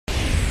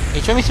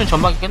좀 있으면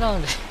전박이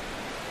끝나는데.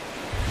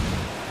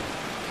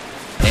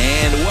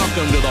 And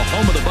welcome to the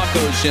home of the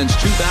Buccos since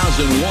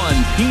 2001,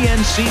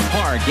 PNC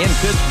Park in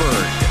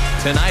Pittsburgh.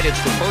 Tonight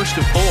it's the first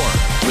of 4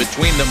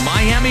 between the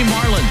Miami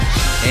Marlins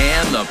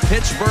and the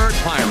Pittsburgh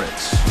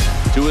Pirates.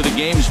 Two of the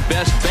game's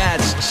best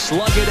bats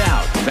slug it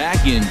out.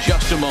 Back in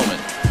just a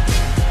moment.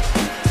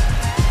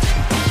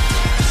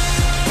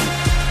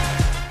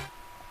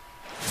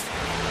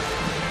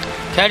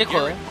 Gerrit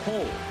Cole,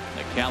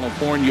 the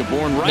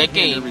California-born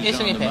right-hander is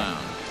on the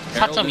mound.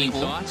 4.29,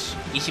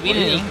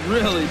 21이닝,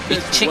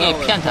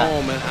 2측에 피안타,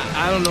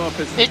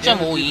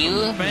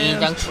 1.52의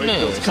 2인당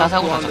출루율,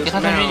 4사구 5개,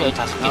 4삼진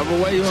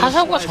 15개.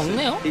 4사구가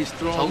적네요?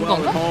 적은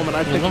건가?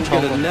 좀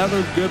적은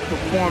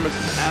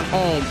거.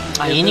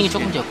 아, 이닝이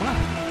조금 적구나.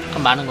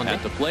 그럼 많은 건데.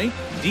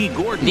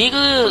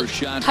 리그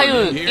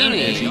타율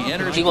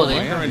 1위, 디거든.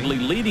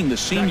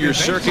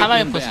 3할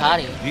 9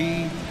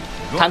 4리.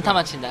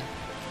 단타만 친다.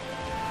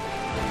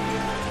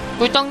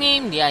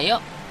 꿀떡님,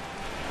 니아이요.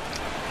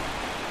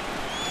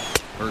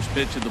 First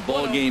pitch of the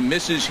ball game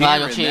misses here,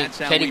 and that's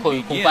how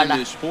we begin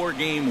this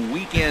 4-game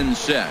weekend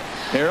set.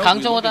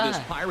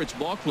 강정호다. Pirates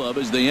ball club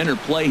as they enter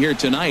play here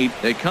tonight.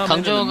 They come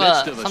in the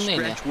midst of a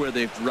stretch where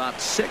they've dropped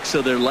 6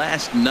 of their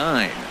last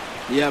 9.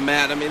 Yeah,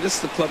 Matt. I mean, this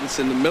is the club that's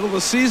in the middle of the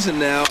season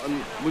now,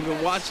 and we've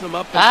been watching them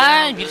up and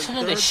down. They're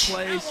in third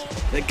place.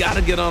 They got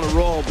to get on a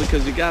roll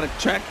because you got to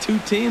track 2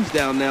 teams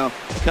down now.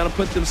 Kind of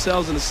put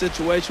themselves in a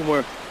situation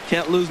where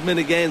can't lose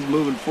many games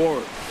moving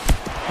forward.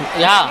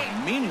 야,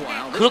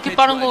 그렇게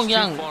빠른 거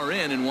그냥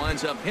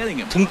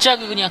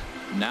등짝을 그냥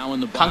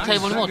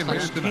강타해버리면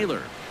어떡하지?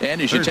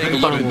 And as you take a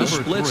look at the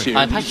splits here,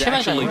 he's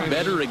actually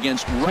better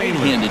against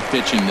right-handed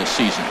pitching this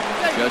season.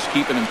 Just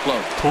keeping him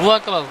close.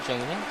 도루할까봐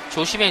걱정이네.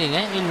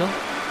 조시벨이네, 1루.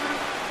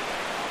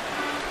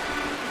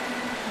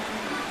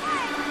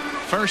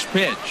 First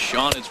pitch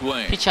on its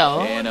way. Pitch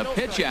out. And a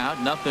pitch out,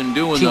 nothing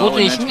doing though,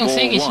 and that's ball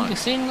 1.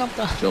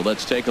 So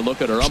let's take a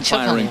look at our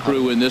umpiring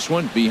crew in this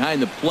one.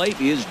 Behind the plate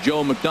is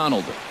Joe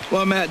McDonald.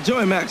 Well, Matt,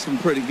 Joey Mack's been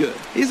pretty good.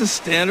 He's a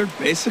standard,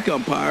 basic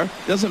umpire.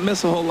 Doesn't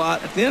miss a whole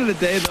lot. At the end of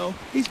the day, though,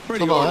 he's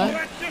pretty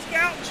ordinary.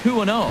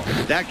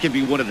 2-0. That can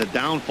be one of the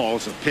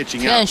downfalls of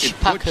pitching out. It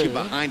puts you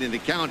behind in the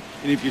count,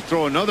 and if you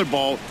throw another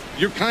ball,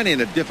 you're kind of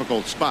in a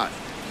difficult spot.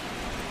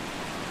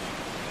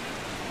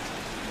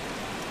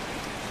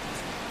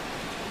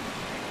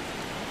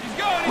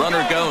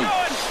 Runner goes.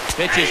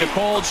 Pitches a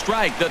cold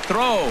strike. The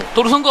throw.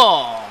 도루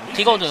성공.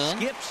 디거든.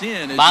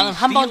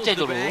 41번째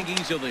도루.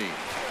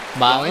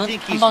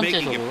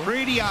 41번째 도루.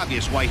 Pretty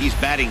obvious why he's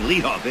batting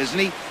leadoff, isn't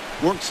he?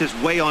 Works his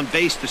way on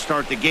base to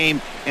start the game,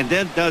 and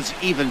then does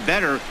even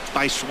better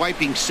by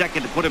swiping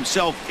second to put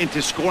himself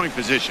into scoring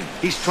position.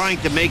 He's trying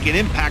to make an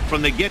impact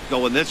from the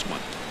get-go in this one.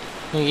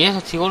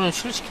 여기에서 디거는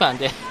출루시키면 안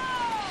돼.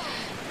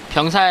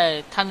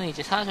 병살 타는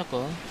이제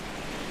사라졌고.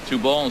 2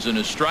 balls and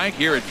a strike.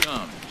 Here it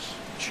comes.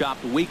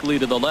 Chopped weakly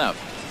to the left.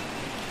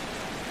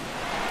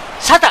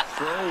 사다.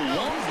 Throw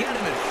won't get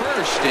him at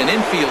first. An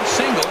infield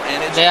single,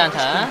 and it's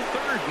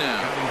third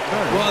now.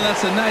 Well,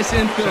 that's a nice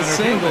infield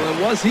single.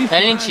 And was he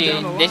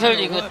앨린치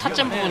내설리그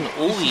타점 부분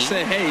 5위.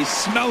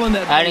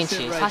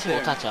 앨린치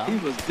 45타점. He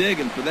was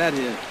digging for that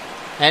hit.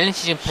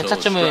 앨린치 지금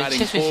 100타점을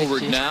칠 수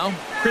있을지. Now,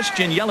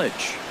 Christian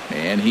Yelich.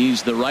 And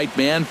he's the right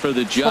man for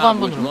the job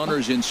with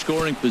runners in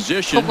scoring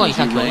position. He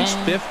ranks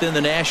 5th in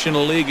the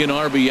National League in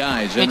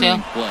RBIs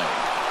entering play.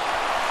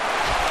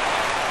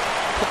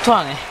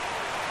 폭투하네.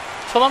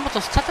 초반부터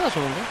스타트가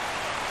좋은데?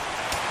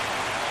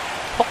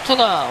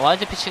 폭투가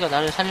와일드 피치가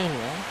나를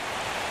살려주네.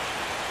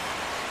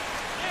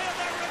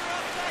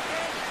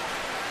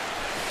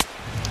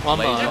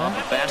 원번,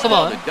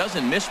 투번.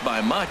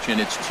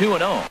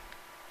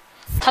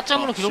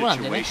 타점으로 기록은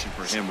안 되네.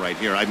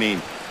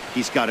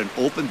 He's got an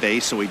open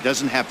base, so he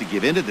doesn't have to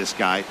give in to this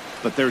guy,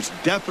 but there's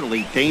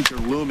definitely danger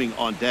looming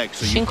on deck,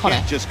 so you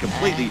can't just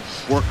completely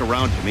work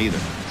around him either.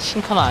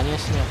 싱커만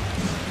아니었으면.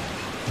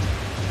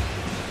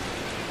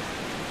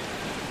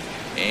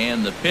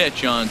 And the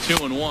pitch on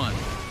 2-1.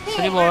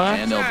 3볼.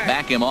 And they'll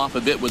back him off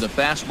a bit with a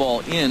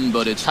fastball in,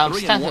 but it's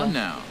 3-1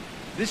 now.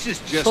 This is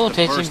just the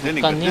first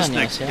inning, but this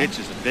next pitch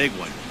is a big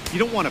one. You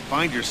don't want to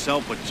find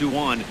yourself with 2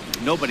 on,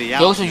 nobody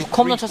out. 여기서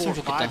 6홈런 쳤으면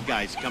좋겠다.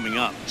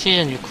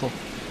 시즌 6호.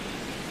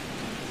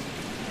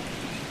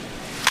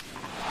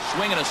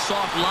 Swinging a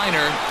soft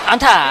liner.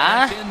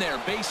 안타. In there,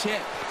 base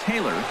hit.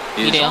 Taylor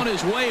is on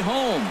his way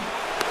home.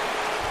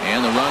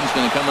 And the run's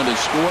going to come in to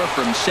score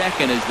from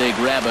second as they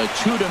grab a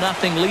 2-0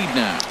 lead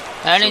now.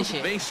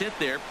 앨린치 1, 2,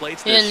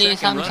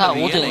 3, 4,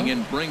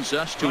 5등.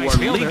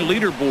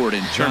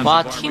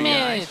 와,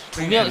 팀의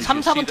 2명, 3,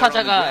 4분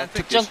타자가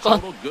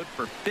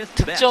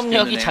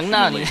득점력이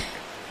장난 아니네.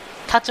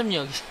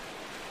 타점력이.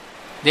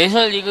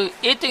 내셔널리그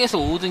 1등에서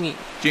 5등이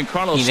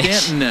이네.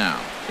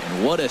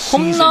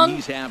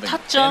 홈런,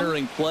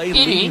 타점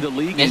 1위,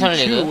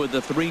 내셔널리그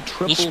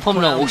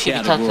 20홈런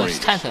 52타점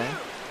스타트.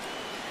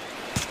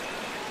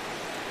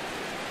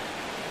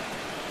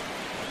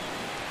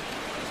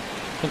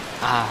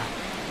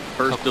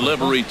 First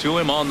delivery to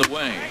him on the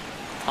way.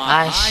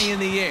 High in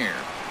the air.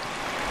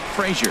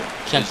 Frazier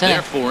is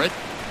there for it.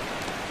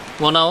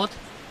 원아웃.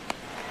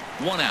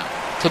 One out.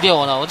 드디어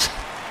원아웃.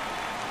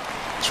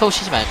 초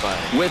쉬지 말걸.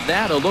 With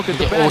that, a look at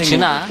the batting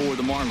오즈나. order for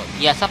the Marlins.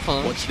 이하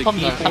사푼 What's the 10홈런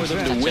key for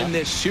them to 30점. win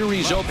this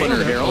series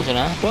opener, Harold?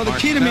 오즈나. Well, the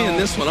key to me in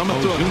this one, I'm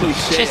going to throw a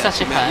cliche.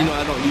 74, Man, you know,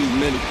 I don't use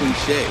many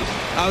cliches.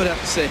 I would have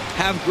to say,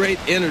 have great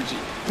energy.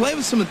 Play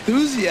with some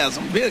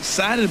enthusiasm. Be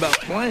excited about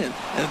playing.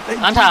 And if they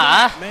do 안타.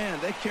 that, man,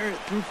 they carry it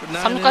through for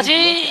 9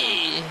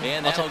 3루까지.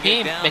 And that'll 어차피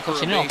get down for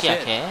맥커치는 a 어깨 base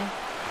hit. 약해.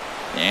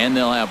 And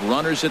they'll have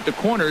runners at the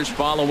corners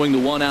following the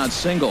one-out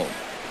single.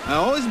 I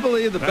always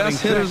believe the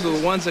best hitters are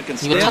the ones that can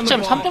이거 stand the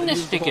타점 ball 3점 낼 and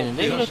use 수도 the whole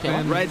있겠는데 field. 이럴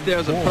때는. Right there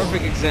is a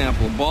perfect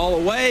example. Ball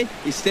away,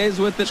 he stays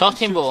with it, and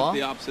저스틴 shoots 보어. it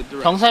the opposite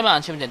direction. 병살만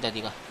안 치면 된다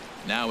네가.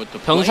 Now at the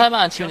plate,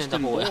 병살만 안 치면 된다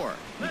Justin 보호야. Bohr.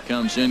 He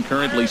comes in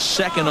currently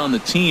second on the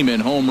team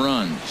in home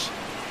runs.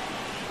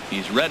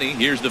 He's ready.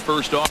 Here's the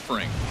first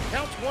offering.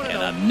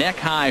 And a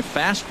neck-high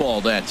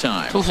fastball that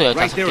time. 투수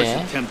Right there is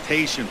 15개. a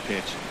temptation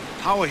pitch.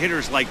 Power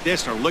hitters like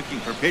this are looking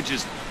for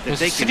pitches that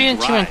they can 수리는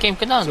치면 drive. 게임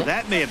So 끝나는데?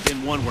 that may have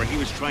been one where he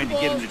was trying to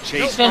get him to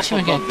chase 수리는 up 치면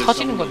above 그냥 the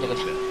터지는 zone a 건데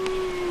little 그냥.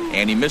 bit.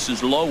 And he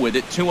misses low with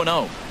it,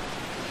 2-0.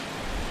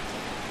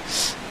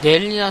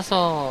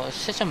 내일이라서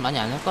실점 많이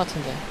안 할 것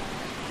같은데.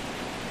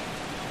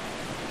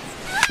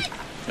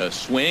 A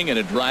swing and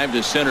a drive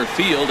to center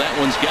field. That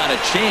one's got a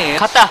chance.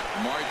 갔다.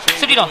 Marte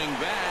스리런. going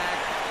back.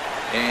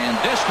 And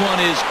this one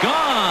is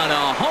gone.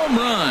 A home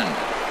run.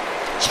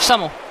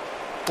 13호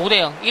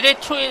 5대0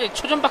 1회 초에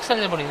초전 박살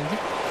내버리는데.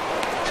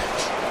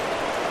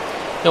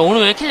 야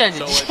오늘 왜 이렇게 잘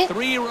So 되지? a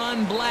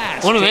 3-run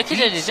blast. 오늘 왜 to 이렇게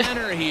잘 deep 되지?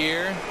 center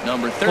here.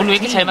 Number 오늘 왜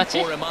이렇게 13 잘 맞지?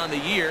 for him on the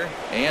year.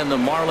 And the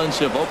Marlins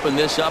have opened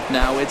this up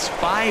now. It's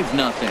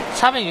 5-0.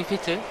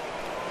 406피트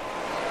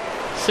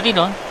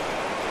 3런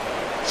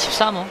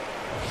 13호.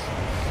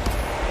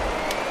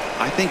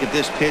 I think if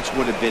this pitch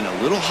would have been a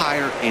little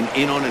higher and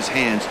in on his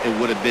hands, it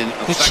would have been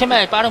그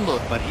치마의 effective. 빠른 볼.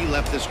 But he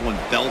left this one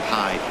belt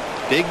high.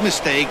 Big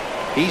mistake.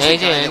 He's a AJ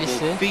guy that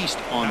will Ellis. feast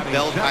on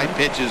belt high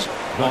pitches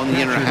on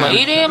the inner 뭐 half.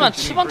 1회에만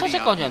 7번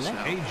터질거리였네.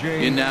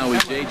 In now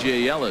is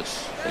A.J.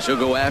 Ellis. She'll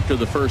go after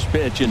the first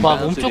pitch and 와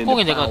bounce it 몸쪽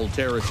공에 into 내가 foul 그걸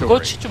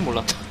territory. 칠 줄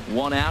몰랐다.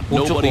 One out,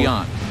 몸쪽 nobody 공.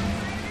 on.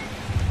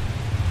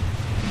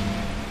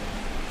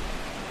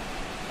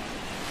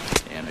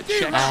 And a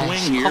check 아,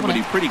 swing here, but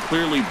he pretty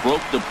clearly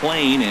broke the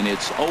plane, and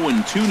it's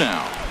 0-2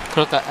 now.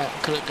 그럴까?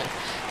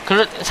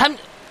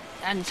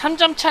 한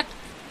 3점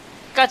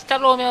차까지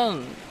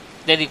따라오면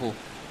내리고.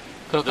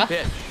 The 그럴까?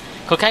 pitch.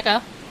 그렇게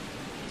할까요?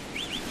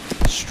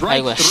 Strike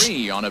아이고야,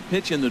 three on a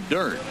pitch in the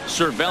dirt.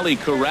 Cervelli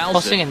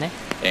corrals it, 버스겠네.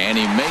 and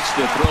he makes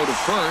the throw to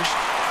first.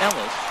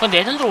 Ellis. 그건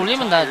내전으로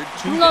올리면 나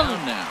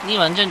홈런이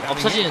완전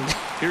없어지는데.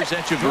 Here's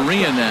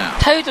Echeverria now.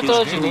 타율도 His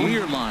떨어지고.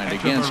 career line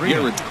against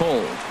Gerrit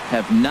Cole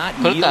have not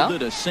그럴까요?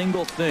 yielded a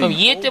single thing. 그럼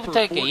 2회 때부터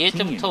할게. 2회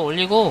때부터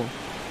올리고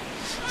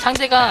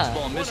상대가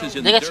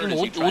내가 지금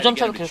 5점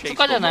차로 계속 쭉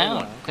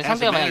가잖아요. 그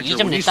상대가 만약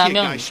 2점 냈다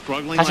하면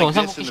다시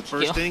원상복귀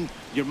시킬게요.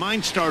 Your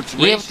mind starts 이해부터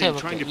racing, 해볼게.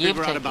 trying to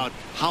figure 이해부터 out about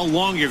how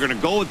long you're going to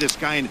go with this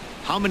guy and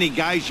how many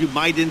guys you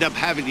might end up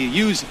having to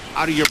use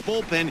out of your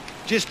bullpen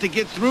just to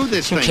get through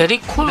this 지금 thing. 게리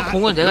콜 Not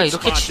공을 a 내가 good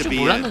이렇게 spot 칠 줄 to be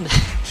in. 몰랐는데.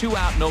 Two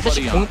out, 사실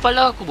nobody 공이 on.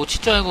 빨라갖고 못 칠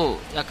줄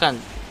알고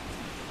약간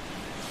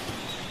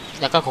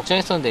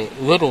걱정했었는데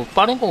의외로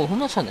빠른 공을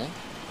홈런 차네.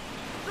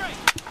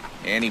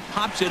 And he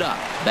pops it up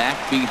back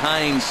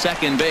behind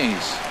second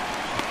base.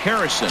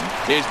 Harrison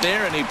is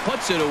there and he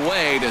puts it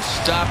away to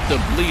stop the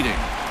bleeding.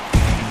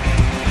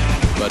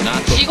 But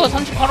not the 시거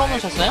 38홈런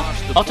쳤어요?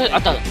 어떻게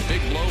아까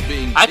big blow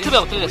being 알투베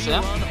어떻게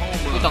됐어요?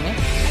 일단은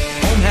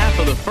home half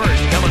of the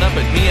first coming up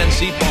at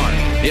PNC Park.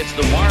 It's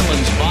the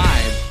Marlins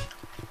 5.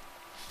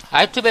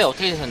 알투베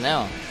어떻게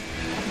되셨나요?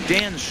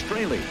 Dan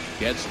Straily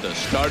gets the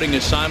starting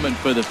assignment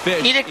for the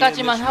Fish.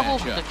 1회까지만 in this 하고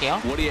matchup.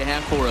 볼게요. What do you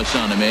have for us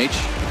on him, H?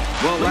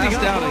 Well, last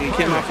outing he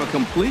came off a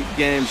complete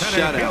game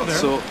shutout.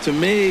 So to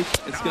me,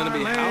 it's going to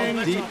be how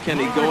deep can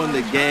he go in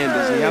the game?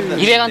 Does he have that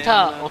 200안타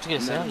stamina 어떻게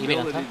and 됐어요? that 200안타?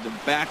 ability to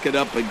back it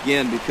up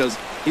again because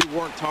he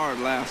worked hard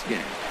last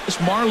game? This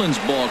Marlins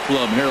ball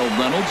club, Harold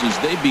Reynolds, as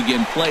they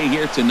begin play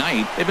here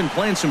tonight. They've been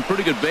playing some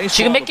pretty good baseball.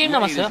 지금 몇 of 게임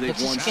late 남았어요? as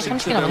they've won 170개, 6 of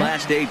 30개 their 남았나?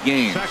 last 8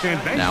 games.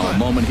 Now a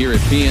moment here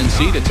at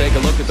PNC to take a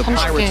look at the 30개.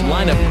 Pirates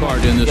lineup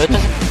card in this one.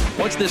 15개.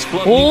 What's this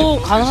club 오,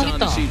 need to focus on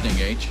가능하겠다. this evening,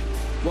 H?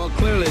 Well,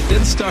 clearly it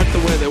didn't start the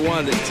way they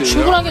wanted it to.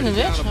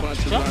 충분하겠는데요? They already got a bunch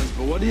of 진짜? runs,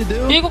 but what do you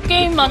do?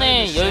 7게임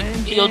만에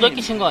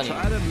 8개 친 거 아니에요?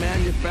 Try to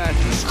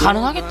manufacture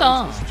가능하겠다.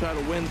 runs, try to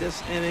win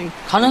this inning.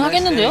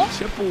 가능하겠는데요? Next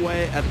inning, chip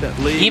away at that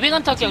lead.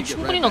 200안타 그냥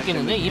충분히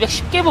넣겠는데?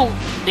 210개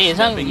내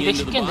예상 Stepping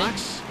into the 210개인데?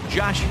 box,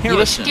 Josh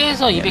Harrison.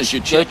 210개에서 And as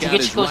you check out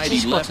 212개 his 치고 righty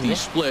 70 것 lefty 같은데?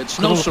 splits,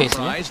 그 no 정도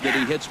페이스네? surprise that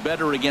he hits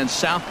better against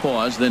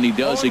southpaws than he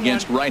does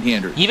against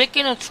right-handers.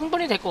 200개는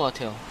충분히 될 것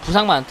같아요.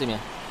 부상만 안 뜨면.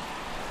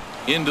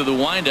 Into the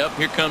windup,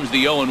 here comes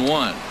the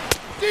 0-1.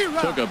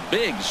 Took a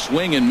big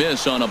swing and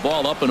miss on a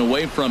ball up and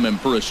away from him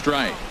for a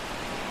strike.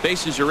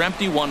 Bases are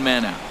empty, one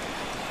man out.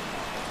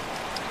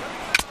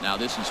 Now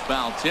this is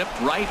foul tipped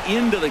right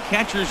into the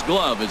catcher's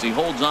glove as he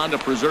holds on to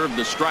preserve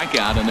the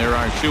strikeout, and there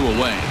are 2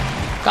 away.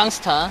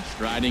 깡스타.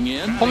 Striding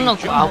in, 홈런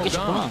John 9개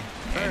쳤구나.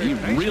 And he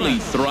really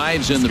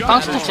thrives in the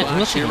박스 battle 자체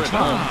능력치 here at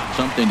home. 괜찮아.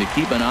 Something to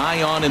keep an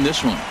eye on in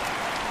this one.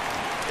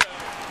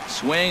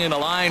 Swing and a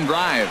line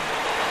drive.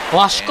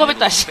 와,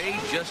 시끄럽다, 씨.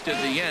 Just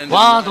at the end,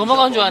 와,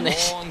 넘어간 줄 알았네.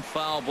 long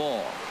foul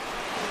ball.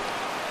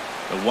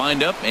 The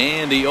wind up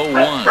and the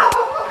 0-1.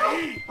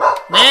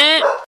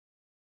 네.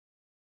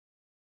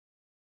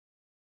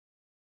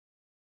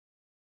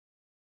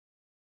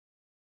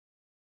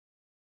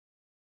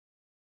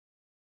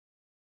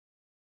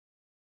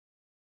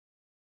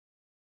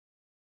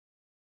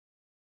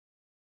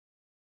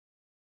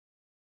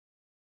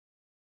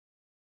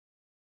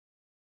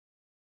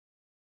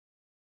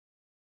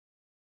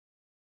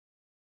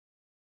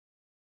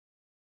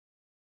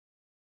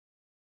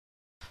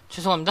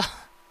 죄송합니다.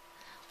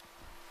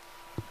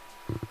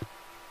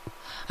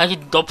 아, 이게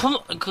너프,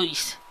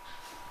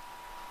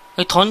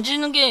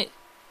 던지는 게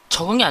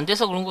적응이 안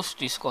돼서 그런 걸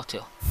수도 있을 것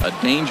같아요. A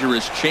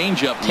dangerous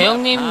changeup.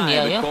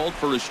 대형님이에요? Called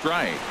for a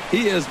strike.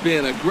 He has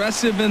been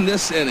aggressive in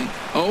this inning.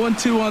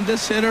 0-2 on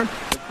this hitter.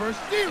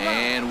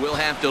 And we'll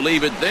have to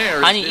leave it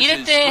there. 아니,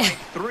 이럴 때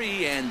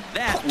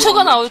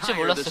폭투가 나올지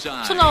몰랐어요.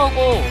 폭투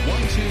나오고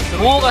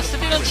보호가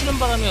스리런 치는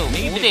바람에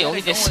 5대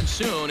 0이 됐어.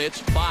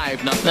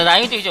 나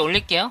난이도 이제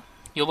올릴게요.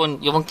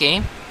 요번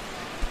게임.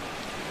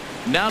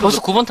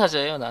 벌써 9번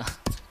타자예요, 나.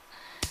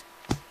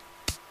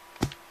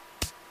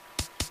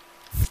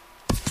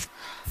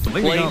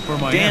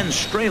 Dan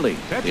Straily.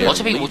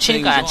 어차피 못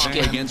치니까 안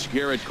칠게요.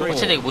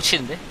 어차피 못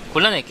치는데.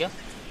 골라낼게요.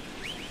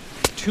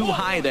 Too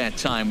high that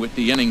time with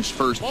the inning's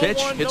first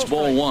pitch. Hits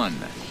ball 1.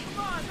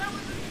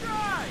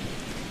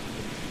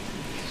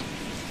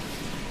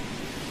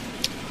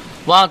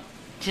 와,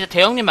 진짜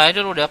대형님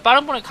말대로 내가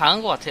빠른 볼에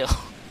강한 것 같아요.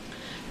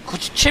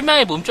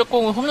 97마의 몸쪽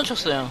공을 홈런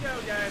쳤어요.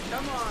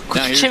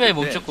 97마의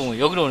몸쪽 공을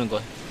여기로 오는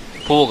거야.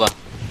 보호가.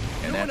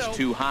 And that's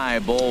too high,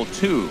 ball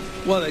 2.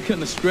 Well, they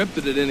couldn't have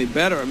scripted it any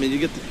better. I mean, you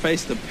get to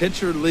face the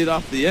pitcher to lead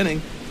off the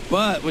inning,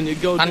 but when you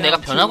go down, 내가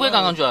변화구에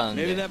강한 줄 알았는데.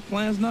 maybe that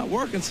plan's not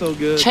working so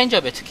good.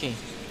 체인지업에 특히.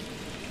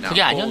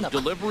 그게 아니었나 봐.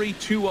 Delivery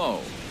 2-0.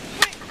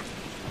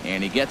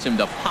 And he gets him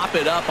to pop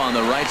it up on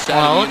the right side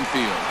of the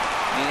infield.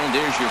 And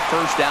there's your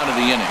first out of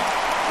the inning.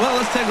 Well,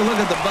 let's take a look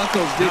at the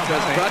Buccos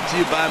defense brought to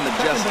you by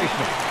Majestic.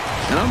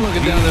 And I'm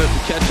looking down there at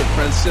the catcher,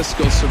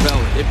 Francisco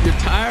Cervelli. If you're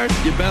tired,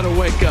 you better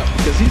wake up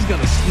because he's going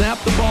to snap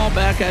the ball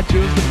back at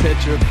you as the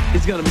pitcher.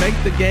 He's going to make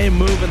the game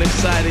move and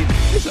exciting.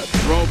 He's a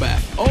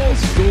throwback. Old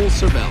school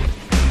Cervelli.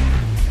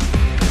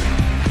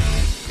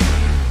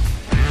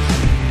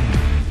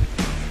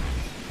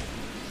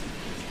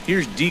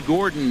 Here's D.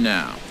 Gordon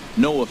now.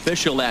 No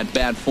official at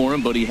bat for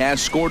him, but he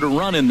has scored a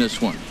run in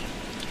this one.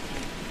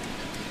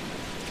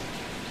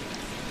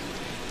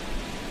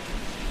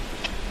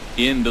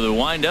 Into the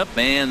windup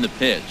and the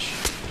pitch.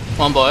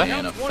 One ball.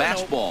 And a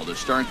fastball to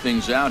start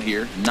things out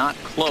here. Not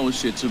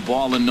close. It's a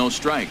ball and no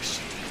strikes.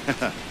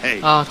 Hey,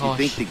 you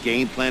think the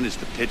game plan is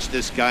to pitch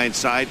this guy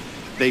inside?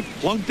 They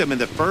plunked him in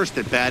the first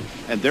at bat,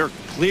 and they're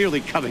clearly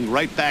coming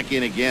right back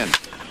in again.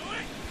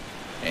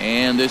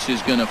 And this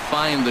is going to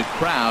find the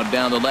crowd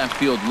down the left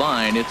field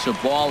line. It's a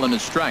ball and a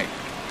strike.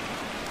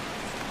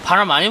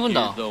 바람 많이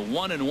분다. The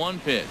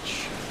 1-1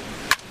 pitch.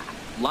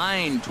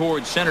 Line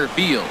towards center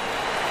field.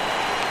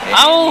 And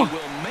Ow! he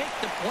will make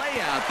the play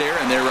out there,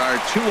 and there are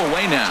 2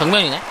 away now.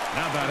 정면이네.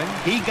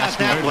 He got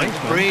that one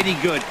pretty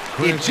good.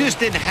 It just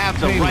didn't have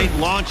the right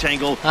launch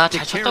angle to 잘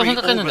쳤다고 carry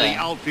over 생각했는데. the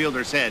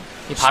outfielder's head.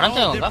 이 바람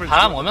때문인가?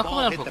 바람 얼마큼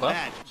그냥 불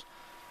거야?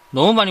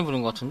 너무 많이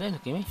부는 것 같은데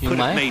느낌이?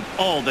 6마일?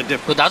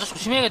 그거 나도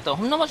조심해야겠다.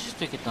 홈런 맞을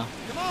수도 있겠다.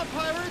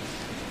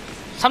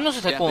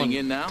 3루수 데리고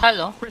온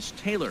타일러?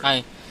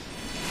 아니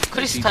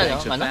크리스 타일러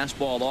맞나?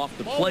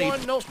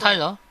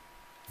 타일러.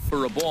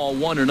 For a ball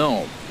 1-0.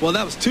 Well,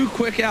 that was 2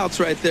 quick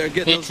outs right there.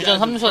 Getting those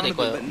guys in front of it,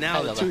 but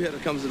now the 2-hitter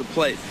comes to the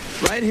plate.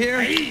 Right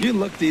here, you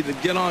look to either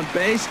get on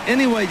base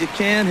any way you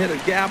can, hit a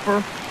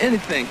gapper,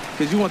 anything,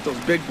 because you want those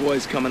big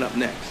boys coming up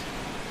next.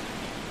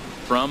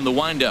 From the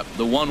windup,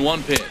 the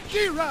 1-1 pitch.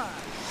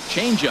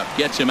 Changeup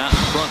gets him out in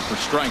front for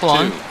strike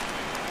 2.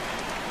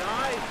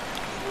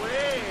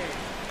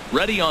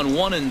 Ready on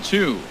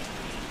 1-2.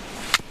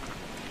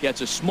 Gets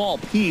a small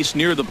piece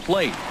near the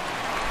plate.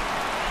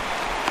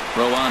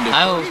 Throw on to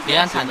아유, first,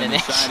 내한테 안 되네.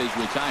 side is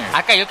retired.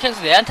 아까 이렇게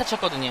해서 내한테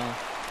쳤거든요.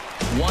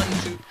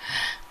 1-2.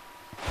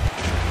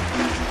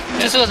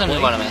 투수가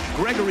잡는 바람에.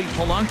 Gregory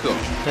Polanco.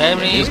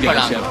 Gregory These guys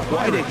Polanco. have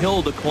quite a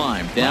hill to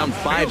climb. Down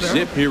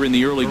 5-0 here in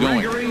the early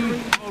going.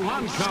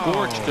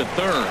 Scorched to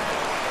third.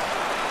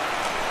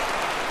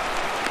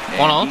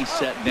 And he's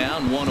set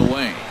down 1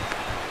 away.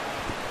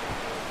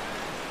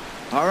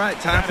 All right,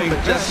 time for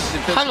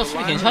Majestic to 타일러 pitch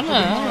수비 the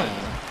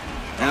괜찮네.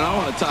 And I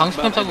want to talk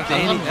about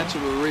Danny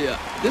Echeverria.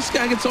 This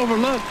guy gets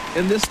overlooked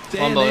in this day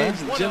and age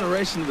and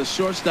generation of the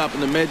shortstop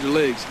in the major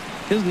leagues.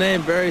 His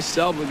name very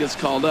seldom gets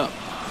called up.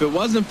 If it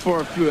wasn't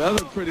for a few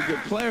other pretty good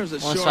players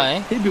at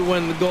short, he'd be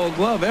winning the Gold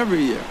Glove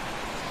every year.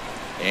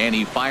 And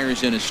he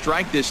fires in a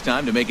strike this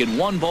time to make it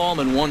 1 ball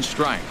and 1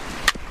 strike.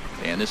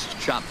 And this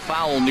is chopped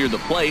foul near the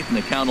plate, and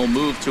the count will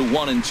move to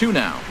 1-2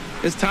 now.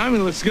 His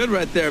timing looks good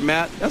right there,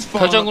 Matt. That's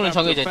far off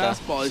after the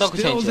fastball. He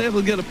still was able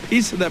to get a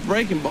piece of that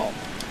breaking ball.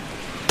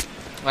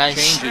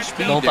 Change his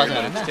speed there,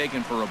 but it's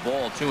taken for a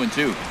ball,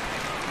 2-2.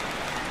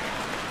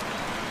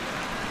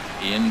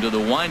 Into the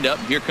windup.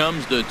 Here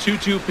comes the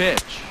 2-2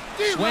 pitch.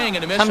 Swing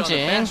and a miss on the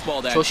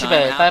fastball that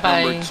time.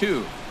 Out number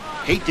 2.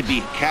 Hate to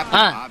be captain,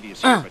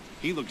 obvious here, but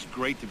he looks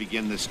great to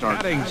begin this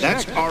start.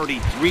 That's already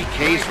 3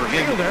 Ks for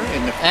him in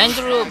the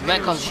Andrew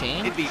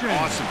McCutcheon. It'd be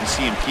awesome to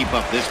see him keep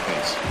up this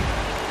pace.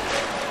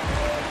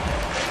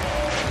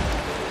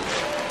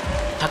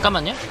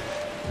 잠깐만요.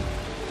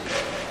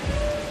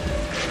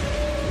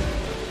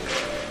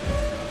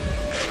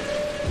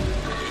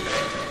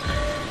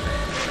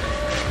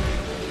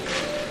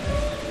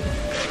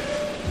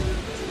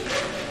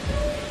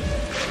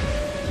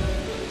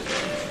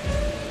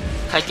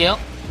 갈게요.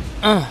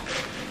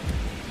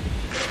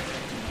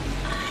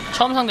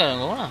 처음 상대하는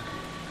거구나.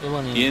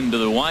 이번에. Into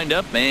the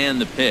windup and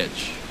the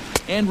pitch.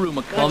 Andrew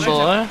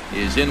McCutcheon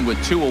is in with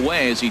 2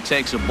 away as he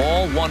takes a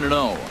ball,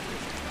 1-0.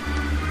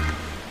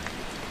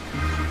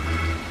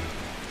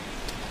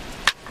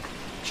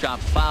 Chop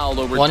foul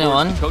over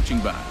towards the coaching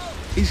box.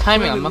 He's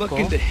clearly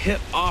looking to hit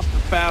off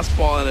the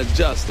fastball and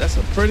adjust. That's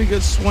a pretty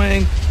good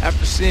swing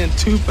after seeing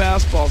 2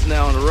 fastballs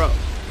now in a row.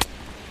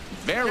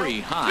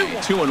 Very high,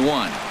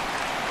 2-1.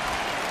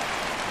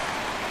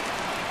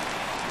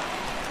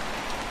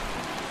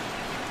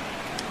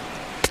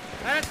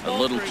 A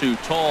little too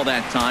tall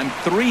that time.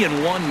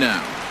 3-1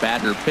 now.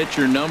 Batter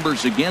pitcher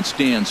numbers against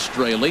Dan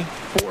Straily.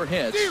 4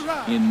 hits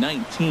in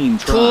 19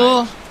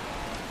 tries.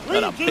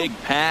 But a big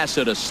pass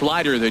at a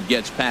slider that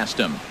gets past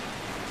him.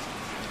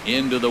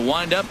 Into the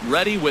windup,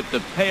 ready with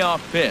the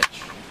payoff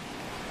pitch.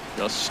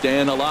 Just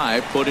staying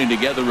alive, putting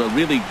together a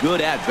really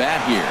good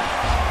at-bat here.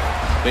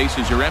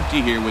 Bases are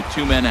empty here with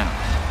 2 men out.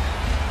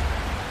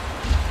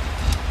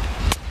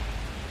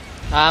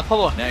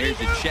 퍼볼. Now here's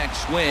a check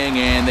swing,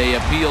 and they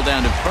appeal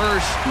down to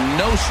first.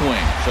 No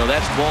swing, so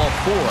that's ball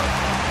 4.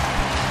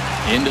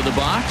 Into the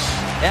box,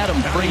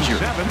 Adam Frazier.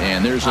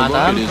 And there's a look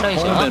at his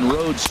home and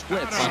road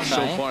splits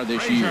so far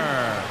this year.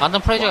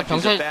 Adam Frazier가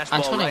병살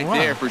안 쳐도 right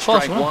there for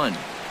strike 1.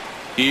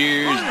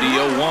 Here's the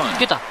 0-1.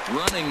 됐다.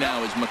 Running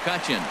now is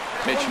McCutcheon.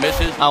 Pitch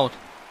misses. 아웃.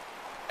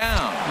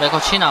 Down.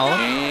 McCutcheon 아웃.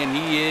 And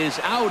he is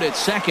out at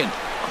second.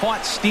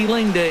 Caught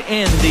stealing to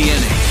end the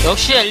inning.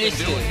 역시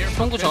앨리스.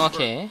 송구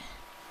정확해.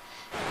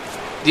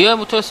 네가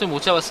못했으면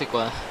못 잡았을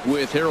거야.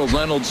 With Harold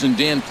Reynolds and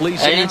Dan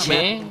Pleasant.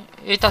 앨리치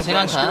 1타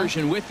세간타.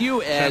 with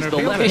you as the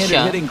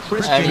left-handed hitting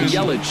Christian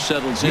Yelich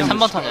settles in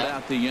to start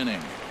out the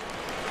inning.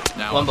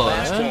 Now a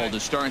fastball to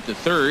start the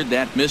 3rd.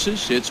 That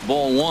misses. It's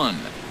ball 1.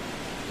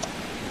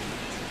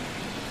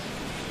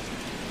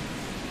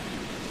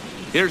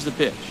 Here's the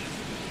pitch.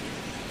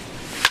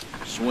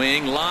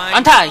 Swing line.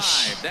 안타.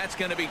 That's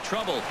going to be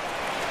trouble.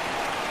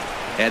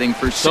 Heading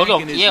for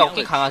second is 얘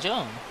어깨 Yelich.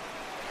 강하죠?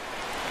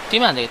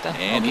 뛰면 안 되겠다.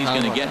 And he's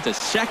going to get to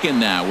second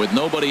now with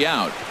nobody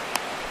out.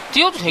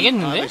 뛰어도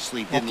되겠는데?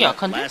 어깨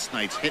약한데?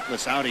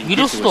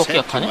 미루스도 어깨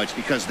약하네?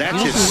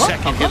 미루스인가?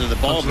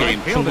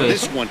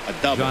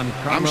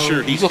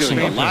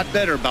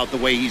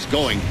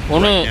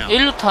 오늘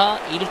 1루타,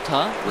 2루타,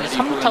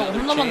 3루타고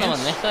홈런만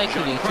남았네.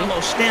 사이클 리미트.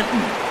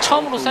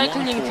 처음으로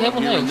사이클 리미트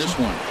해보네 여기서.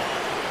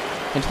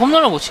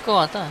 홈런을 못 칠 것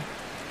같다.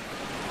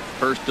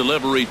 First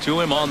delivery to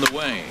him on the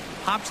way.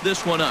 Pops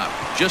this one up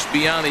just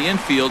beyond the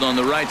infield on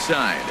the right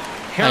side.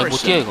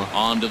 Harrison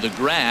onto the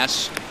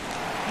grass.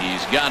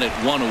 He's got it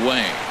 1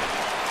 away.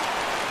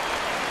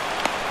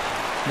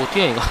 못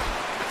뛰어 이거.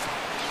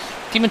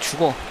 뛰면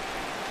죽어.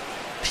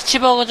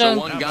 피츠버그전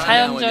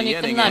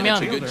 4연전이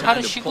끝나면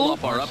하루 쉬고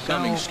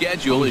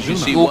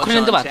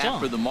오클랜드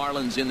맞죠?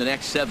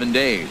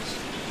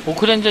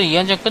 오클랜드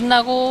 2연전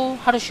끝나고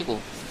하루 쉬고.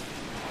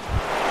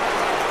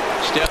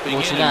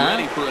 뭐지나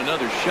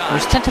우리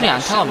스탠트리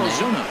안타가 없네.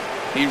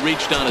 He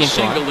reached on a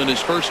single in his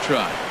first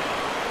try.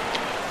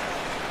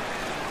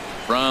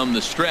 From the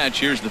stretch,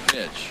 here's the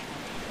pitch.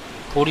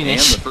 볼이네. And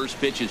the first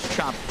pitch is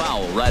chopped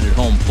foul right at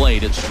home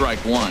plate. It's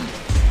strike 1.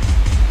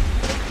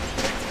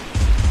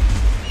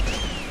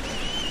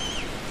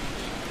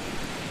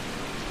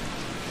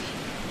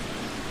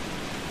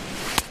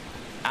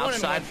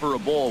 Outside for a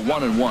ball,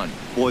 1-1.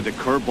 Boy, the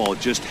curveball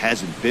just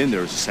hasn't been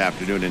there this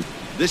afternoon, and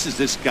this is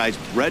this guy's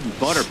bread and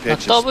butter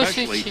pitch,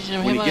 especially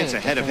when he gets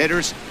ahead of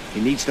hitters.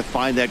 He needs to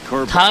find that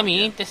curveball. 다음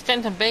이닝 때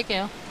스탠튼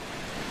뺄게요.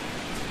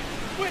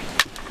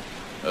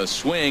 A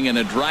swing and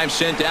a drive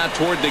sent out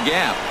toward the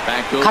gap.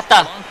 Back goes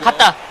갔다.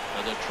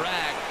 to the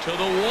track, to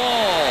the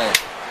wall.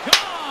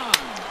 Gone.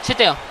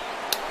 7대0.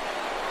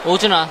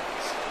 오즈나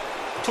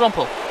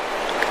트럼프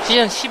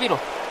시즌 11호.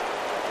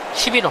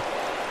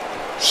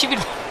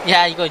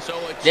 야 이거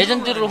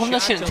레전드로 홈런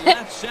치는데?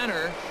 야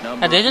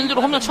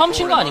레전드로 홈런 처음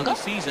친 거 아닌가?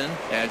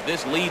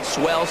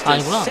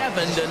 아니구나.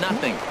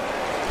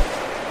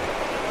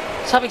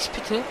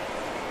 410피트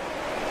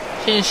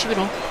시즌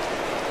 11호.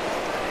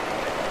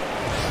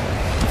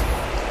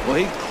 Well,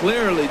 he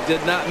clearly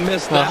did not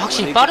miss 야, that.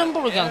 확실히 빠른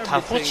볼을 그냥 다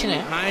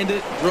후려치네.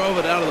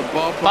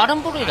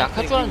 빠른 볼이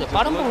약할 줄 알았는데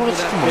빠른 볼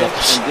후려칠 줄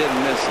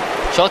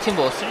몰랐다. 저 팀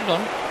뭐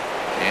 3런?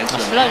 아,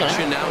 슬라이더네.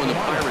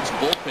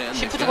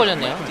 시프트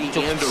걸렸네요.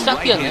 이쪽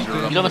싹 뛰었네.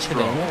 밀어만 치면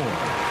돼.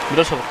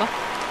 밀어쳐볼까?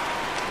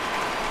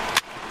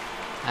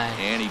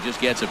 And he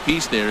just gets a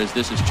piece there as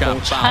this is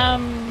chopped foul.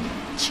 참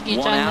치기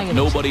One out, 짠하게.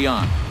 nobody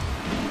on.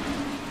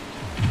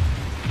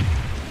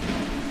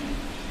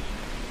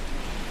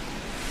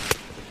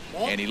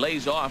 And he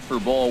lays off for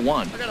ball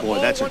one. Boy,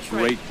 that's a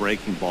great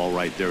breaking ball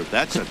right there.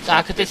 That's a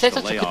아, 그때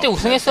셌었죠. 그때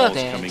우승했어야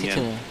돼.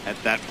 디트는.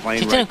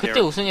 디트는 그때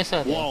there.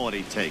 우승했어야 돼.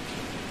 Quality take.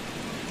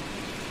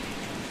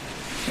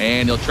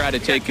 And he'll try to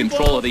take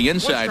control of the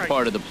inside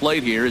part of the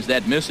plate here as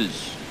that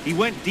misses. He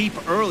went deep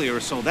earlier,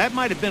 so that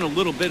might have been a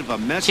little bit of a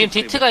message.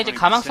 지금 디트가 이제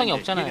가망성이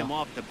없잖아요.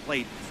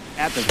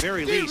 At the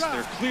very least,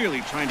 they're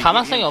clearly trying to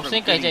가망성이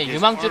없으니까 이제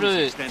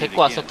유망주를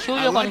데리고 와서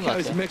키우려고 하는 것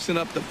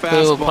같아요.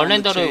 그리고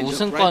벌랜더를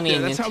우승권이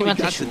있는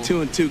팀한테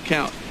주고.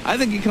 I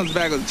think he comes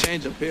back with a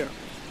changeup here.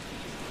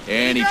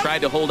 And he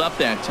tried to hold up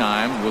that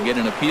time. We'll get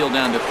an appeal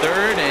down to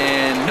third,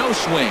 and no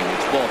swing.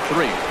 It's ball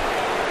three.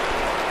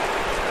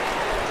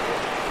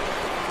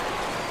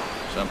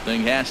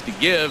 Something has to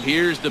give.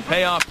 Here's the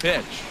payoff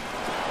pitch.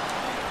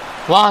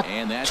 와,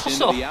 And that's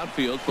쳤어. into the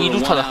outfield for a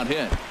이루타다. one-out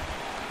hit.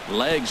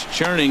 Legs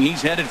churning.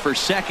 He's headed for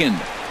second.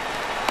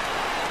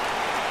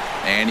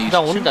 And he's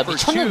나 오늘 나 2 for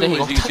 2 미쳤는데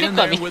이거 as he's in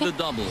there 타격감이. with a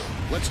double.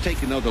 Let's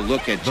take another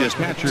look at just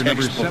catcher,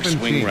 number textbook 17,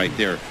 swing right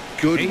there.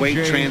 Good weight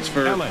A.J.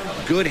 transfer, Ellis.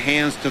 good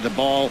hands to the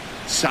ball,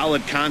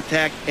 solid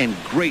contact, and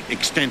great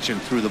extension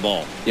through the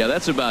ball. Yeah,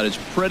 that's about as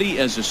pretty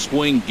as a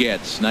swing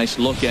gets. Nice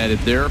look at it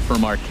there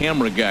from our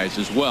camera guys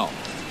as well.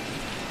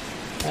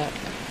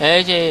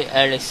 LJ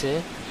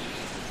앨리스.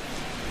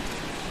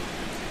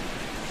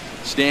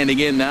 Standing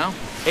in now,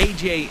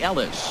 A.J.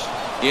 Ellis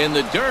in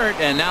the dirt,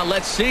 and now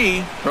let's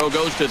see. Throw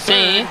goes to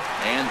third,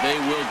 and they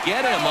will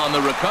get him on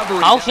the recovery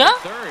down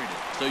아웃이야? to third.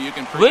 So you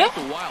can forget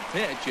the wild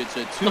pitch. It's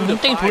a 2 to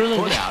 5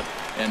 put out,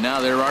 and now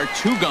there are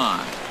two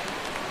gone.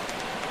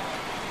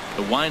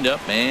 The windup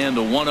and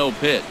the 1-0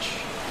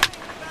 pitch.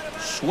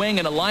 Swing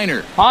and a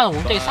liner. 아,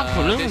 웅땡이 싹 This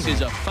돌리는데.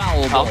 is a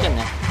foul ball.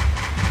 아웃됐네.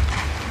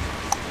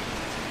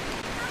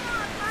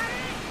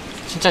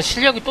 진짜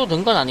실력이 또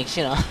는 건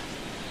아니시나?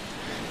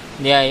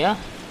 니아이야?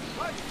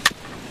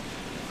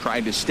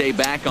 Tried to stay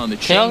back on the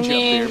changeup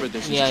there, but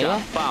this is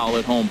chopped foul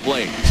at home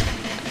plate.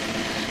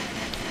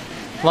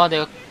 와,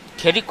 내가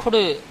게리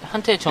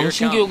콜한테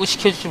정신교육을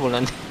시켜줄 줄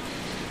몰랐네.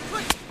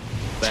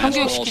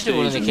 참교육 시킬 줄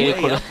몰랐네, 게리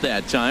콜을.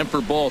 That time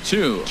for ball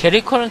two.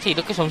 게리 콜한테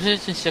이렇게 점수 줄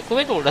줄 진짜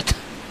꿈에도 몰랐다.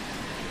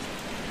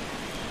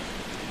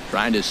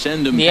 Trying to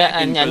send him back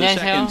in for the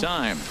second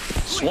time.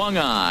 Swung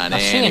on,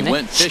 and he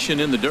went fishing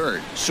in the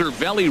dirt.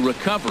 Cervelli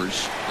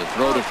recovers. The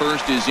throw to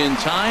first is in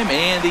time,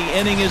 and the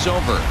inning is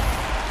over.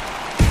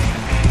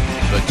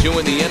 But 2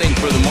 in the inning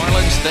for the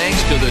Marlins,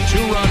 thanks to the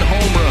 2-run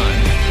home run.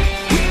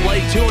 We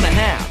played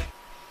 2.5.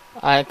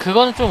 아,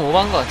 그거는 좀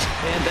오버한 것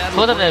같아.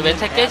 그거다 내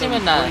멘탈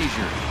깨지면 나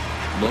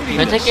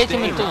멘탈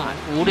깨지면 또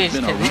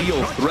우울해질 텐데.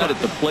 Real threat at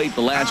the plate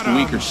the last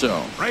week or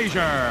so.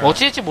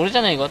 어찌 될지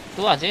모르잖아 이거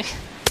또 아직.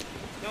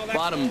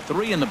 Bottom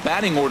 3 in the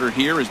batting order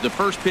here as the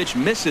first pitch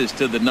misses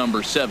to the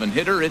number 7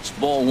 hitter. It's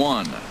ball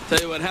 1. Tell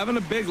you what, having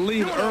a big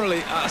lead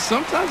early,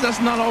 sometimes that's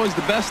not always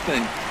the best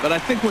thing. But I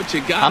think what you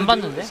got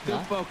to do is still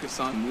focus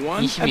on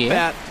one at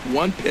bat,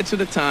 one pitch at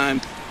a time,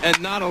 and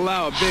not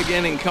allow a big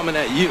inning coming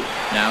at you.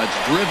 Now it's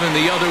driven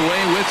the other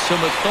way with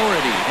some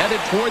authority, headed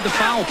toward the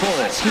foul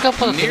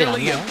pole.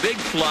 Nearly a big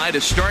fly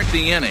to start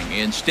the inning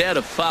instead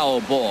of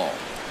foul ball.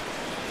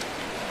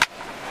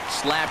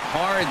 Slapped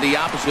hard the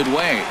opposite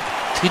way.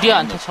 드디어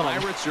안타 쳐맞네.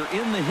 Pirates are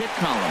in the hit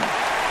column.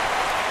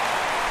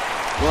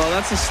 Well,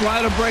 that's a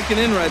slider breaking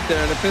in right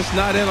there, and if it's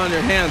not in on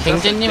your hands,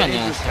 that's a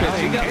dangerous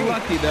pitch. You got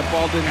lucky that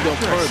ball didn't go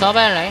further.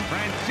 서벨레.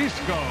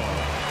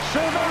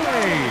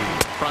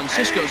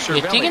 Francisco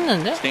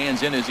Cervelli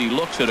stands in as he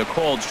looks at a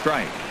called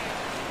strike.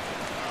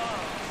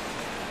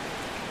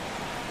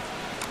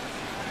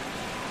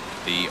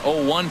 The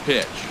 0-1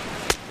 pitch.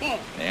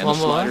 And the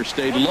slider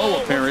stayed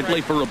low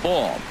apparently for a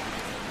ball.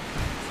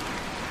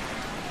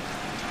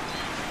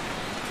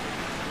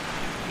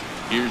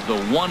 Here's the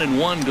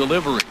 1-1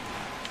 delivery.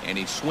 And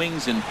he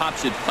swings and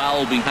pops it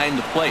foul behind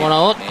the plate.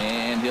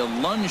 And he'll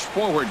lunge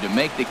forward to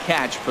make the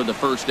catch for the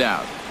first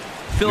out.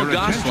 Phil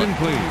Gosselin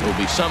will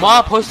be some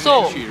와,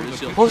 벌써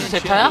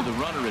대타야?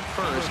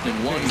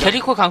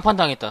 게리코 강판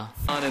당했다.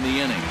 in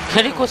the inning.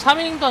 게리코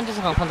 3이닝도 안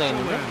돼서 강판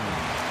당했는데?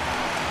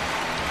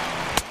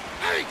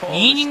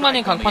 2이닝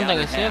만에 강판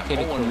당했어요,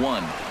 게리코.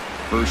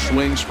 First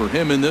swings for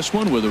him in this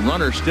one with a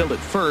runner still at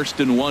first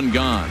and one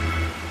gone.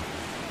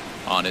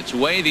 On its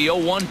way, the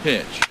 0-1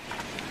 pitch.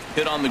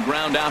 Hit on the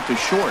ground out to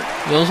short.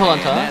 연속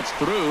안타. And that's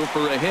through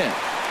for a hit.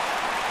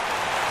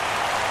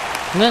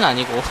 는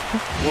아니고.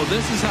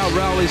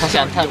 다시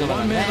안타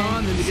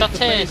들어가는데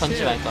서체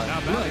던지지 말까.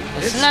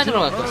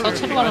 슬라이드로 갈까.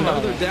 서체로 가는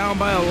바람에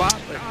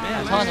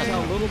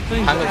이상하잖아.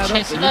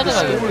 방금 슬라이드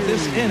가게.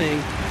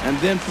 And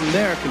then from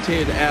there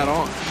continue to add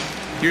on.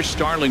 Here's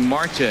Starling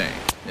Marte.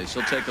 As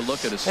he'll take a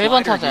look at a 1번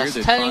slider 타자 here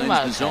that 스타일링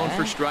finds the zone 마르테.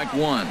 for strike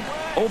one.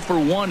 0 for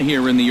 1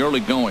 here in the early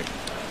going.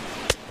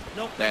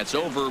 That's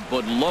over,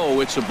 but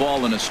low. It's a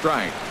ball and a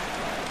strike.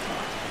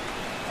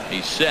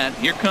 He's set.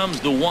 Here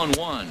comes the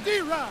 1-1.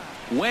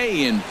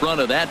 Way in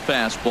front of that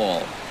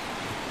fastball.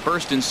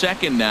 First and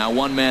second now,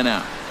 one man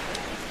out.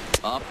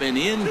 Up and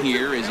in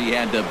here as he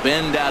had to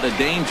bend out of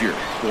danger.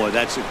 Boy,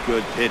 that's a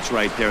good pitch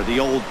right there. The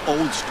old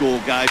school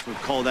guys would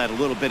call that a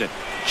little bit of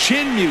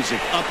chin music.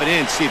 Up and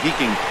in, see if he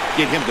can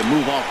get him to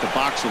move off the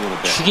box a little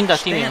bit. 죽인다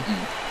뛰면. Stanton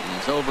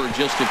is over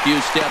just a few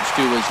steps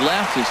to his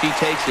left as he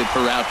takes it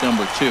for out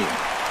number 2.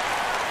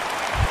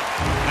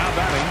 Now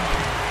batting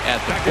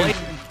At the plate.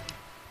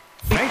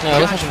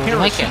 자, 여기서 좀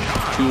할게요.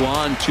 2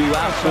 on, 2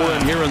 out for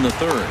him here in the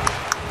third.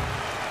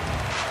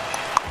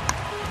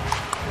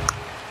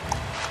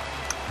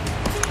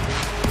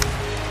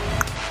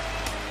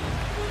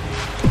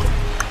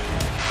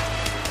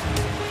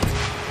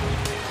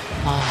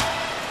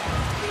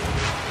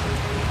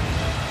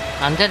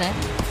 안 되네.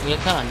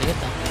 이렇게 하면 안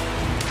되겠다.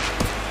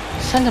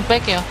 스탠튼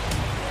뺄게요.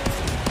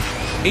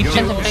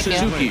 Ichiro 뺄게요.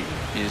 Suzuki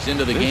is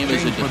into the game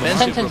as a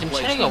defensive 스탠튼 지금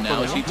체력이 replacement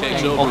now as he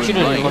takes 없거든요. over 억지로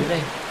in 내는 right.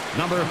 건데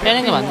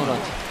빼는 게 맞는 것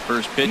같아.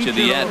 First pitch of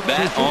the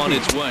at-bat on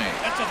its way.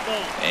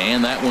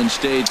 And that one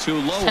stayed too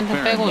low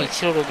스탠튼 빼고 apparently.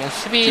 이치로를 그냥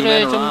 2 men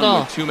수비를 좀 around 더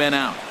with 2 men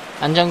out.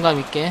 안정감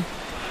있게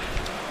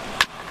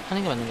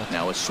하는 게 맞는 것 같아.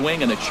 Now a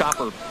swing and a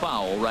chopper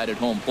foul right at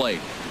home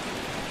plate.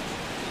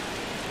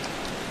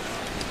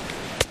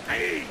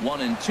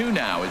 1 and 2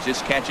 now as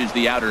this catches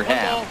the outer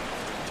half.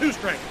 2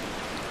 strike.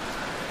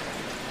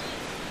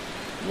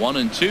 1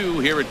 and 2,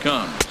 here it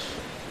comes.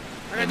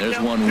 And there's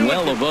one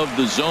well above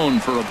the zone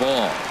for a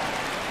ball.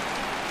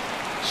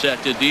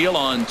 Set to deal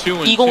on 2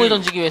 and 2. 2공을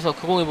던지기 위해서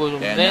그 공을 And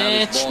now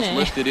보여줬는데 this ball's 치네.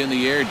 lifted in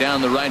the air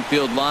down the right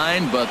field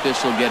line, but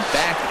this will get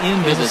back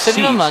into the 그래서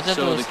스리런 seats. 맞아도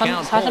So the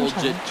count 4점 holds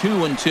차네. at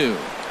 2 and 2.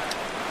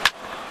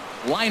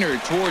 Liner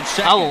towards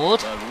second.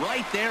 아웃. But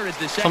right there is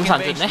the second 점수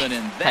안 줬네. baseman,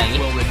 and that 다행히.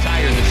 will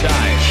retire the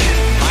side.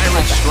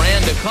 Pirates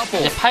strand a couple.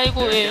 이제 8, 9, They're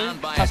 1 down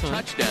by a 타순.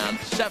 touchdown.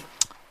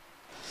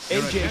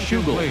 AJ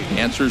Schugel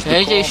answers the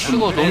AJ call from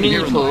Schugel the pen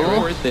here in the 노밀리프.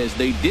 fourth as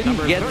they didn't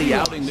get the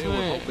outing they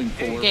were hoping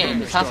for. 게임 from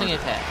the 4승 starter.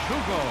 1패.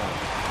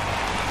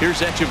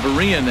 Here's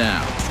Echeverria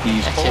now.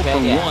 He's 0 for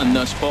Echeverria. 1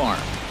 thus far.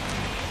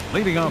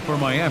 Leading off for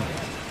Miami.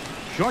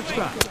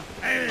 Shortstop.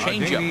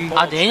 Changeup.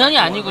 아 내년이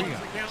아니고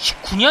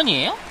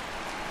 19년이에요?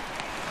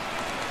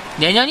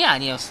 내년이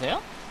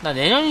아니었어요? 나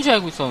내년인 줄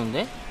알고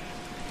있었는데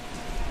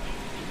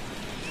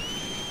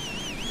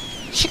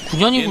Into the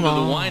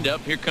 19년이구나.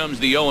 windup. Here comes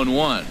the 0 and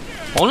 1.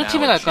 어느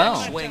팀에 갈까요?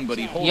 Swing, but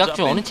he holds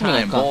이학주 up 어느 in 팀에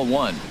time. 갈까? Ball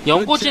 1.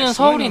 연고지는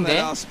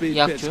서울인데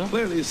이학주.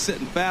 Clearly he's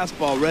sitting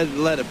fastball ready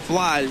to let it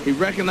fly. He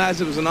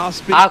recognized it was an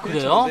off-speed 아, pitch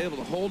and 그래요? was able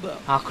to hold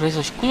up. 아 그래서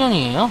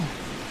 19년이에요?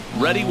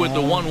 Ready with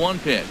the 1-1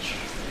 pitch.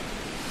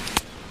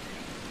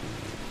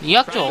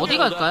 이학주 어디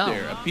갈까요?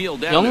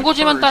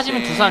 연고지만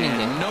따지면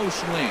두산인데. No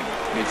swing.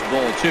 It's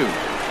ball 2.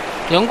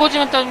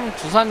 연고지만 따지면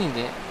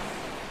두산인데.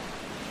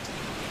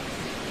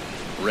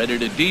 Ready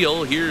to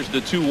deal. Here's the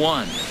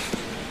 2-1.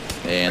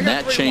 And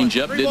that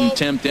changeup didn't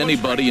tempt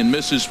anybody and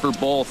misses for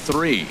ball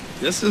 3.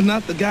 This is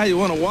not the guy you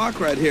want to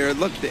walk right here.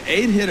 Look, the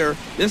 8-hitter,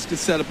 this could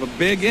set up a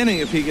big inning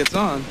if he gets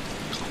on.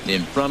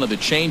 In front of the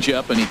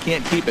changeup, and he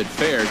can't keep it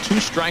fair. 2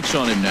 strikes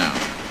on him now.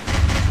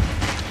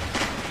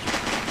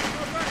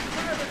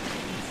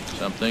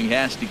 Something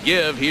has to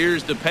give.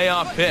 Here's the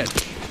payoff pitch.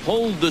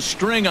 Hold the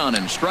string on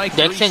him. Strike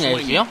 3 넥센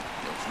swinging. LG요?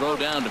 Throw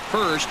down to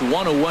first.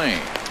 1 away.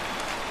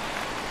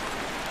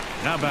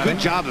 Now batting.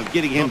 Good job of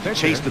getting him to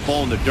chase the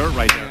ball in the dirt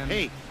right there.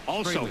 Hey,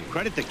 also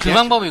credit the 그 catcher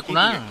방법이 for keeping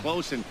있구나. it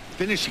close and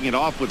finishing it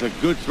off with a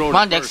good throw to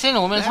만 first. 넥센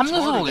오면 That's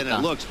 3루수 harder than 보겠다.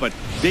 it looks, but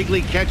big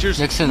league catchers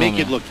넥센 make 오면.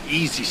 it look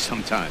easy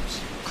sometimes.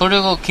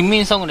 그리고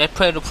김민성은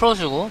FA로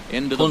풀어주고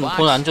Into the box.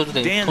 돈 안 줘도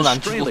돼. Dan 돈 안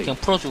주고 Straily. 그냥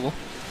풀어주고.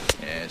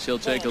 As he'll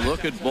take a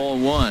look at ball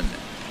 1.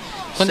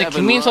 근데 7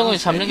 김민성은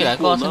runs 잡는 and 게 나을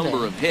것 equal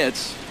number 같은데. of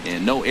hits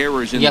and no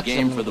errors in the 이학주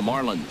game 잡는 for the 거.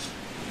 Marlins.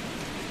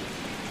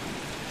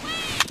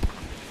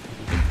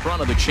 In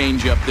front of the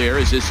changeup there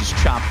as this is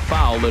chopped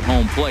foul at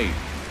home plate.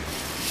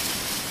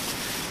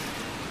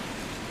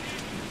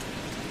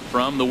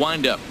 From the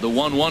windup, the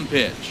 1-1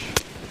 pitch.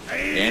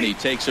 And he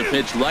takes a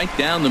pitch right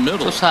down the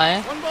middle.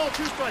 투사에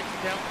 1-2 strikes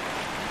count.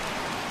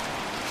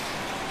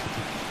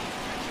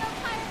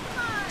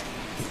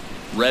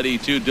 Ready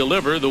to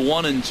deliver the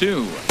 1 and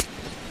 2.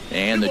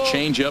 And the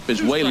changeup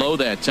is way low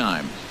that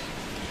time.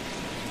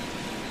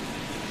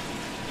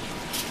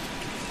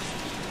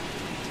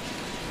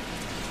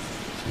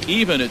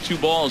 Even at 2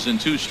 balls and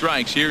 2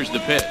 strikes. Here's the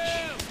pitch.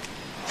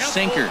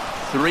 Sinker.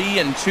 3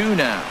 and 2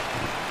 now.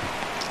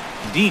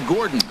 D.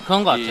 Gordon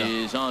그런 거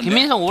is 같아요. on deck.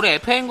 김민성 올해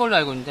FA인 걸로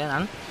알고 있는데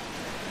난.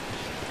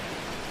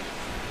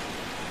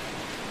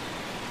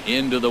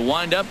 Into the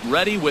windup,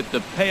 ready with the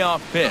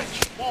payoff pitch.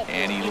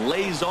 And he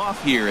lays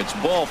off here. It's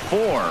ball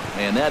 4.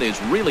 And that is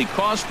really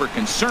cause for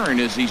concern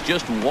as he's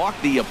just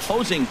walked the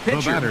opposing The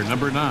pitcher. batter,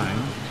 number 9,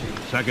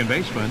 second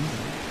baseman,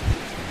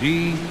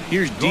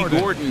 Here's D.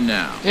 Gordon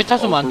now.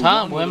 1타수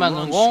많다. 뭐에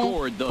맞는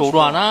공, 도루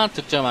하나,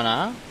 득점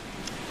하나.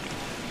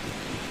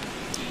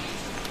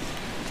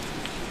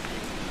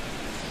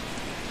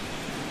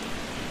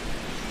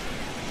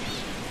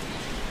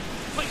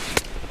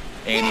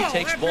 And he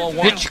takes ball 왜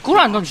one. 직구를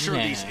안 I'm sure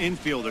던지네. these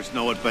infielders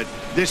know it, but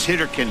this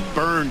hitter can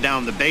burn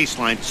down the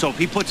baseline. So if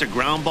he puts a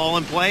ground ball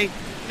in play,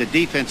 the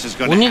defense is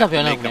going to have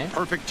to make a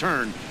perfect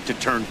turn to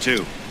turn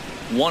two.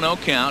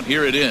 1-0 count.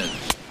 Here it is.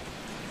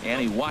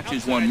 And he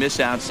watches one miss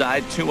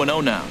outside.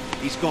 2-0 now.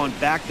 He's gone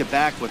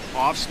back-to-back with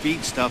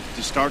off-speed stuff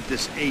to start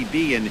this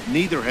AB, and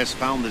neither has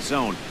found the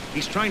zone.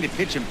 He's trying to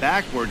pitch him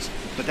backwards,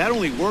 but that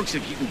only works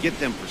if you can get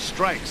them for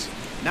strikes.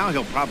 Now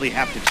he'll probably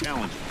have to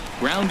challenge.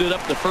 Grounded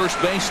up the first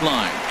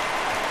baseline.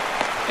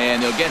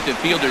 And they'll get the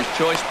fielder's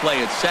choice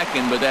play at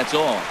second, but that's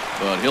all.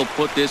 But he'll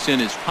put this in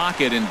his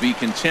pocket and be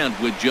content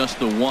with just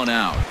the one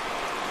out.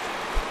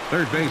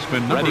 Third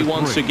baseman number Ready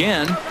once 3.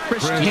 again.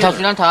 Chris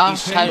이타수는 다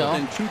He's singled 차요.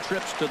 in 2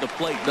 trips to the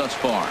plate thus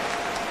far.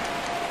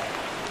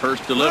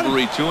 First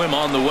delivery to him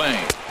on the way.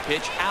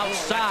 Pitch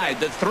outside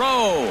the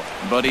throw,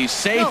 but he's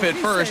safe at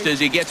first as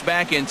he gets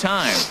back in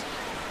time.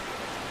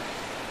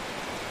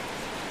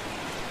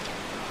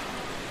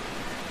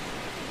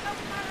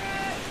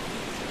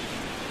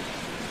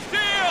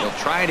 He'll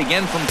try it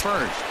again from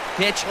first.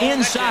 Pitch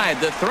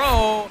inside the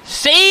throw.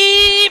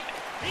 세이브!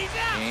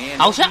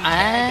 And 아웃이야? he's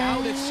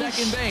out at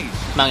second base.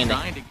 망했네.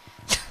 Trying to-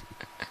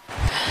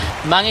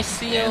 And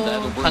망했어요.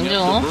 that'll bring up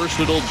강정호. the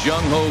versatile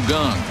Jung-Ho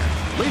Gung.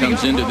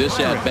 Comes into this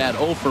at bat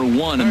 0 for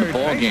 1 in the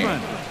ball game.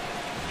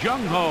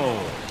 Jung-Ho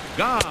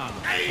Gung.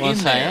 In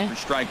there 원사에. for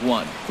strike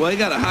one. Well, he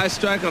got a high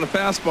strike on a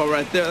fastball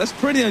right there. That's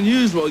pretty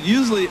unusual.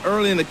 Usually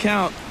early in the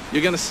count,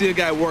 you're going to see a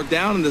guy work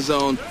down in the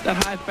zone.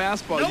 That high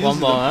fastball usually One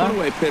ball, a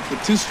put-away pitch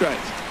with 2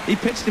 strikes. He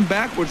pitched him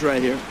backwards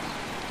right here.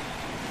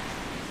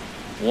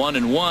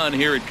 1-1.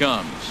 Here it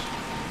comes.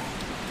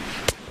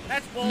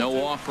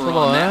 No offer Two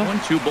on that ball. one.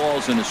 2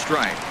 balls and a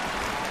strike.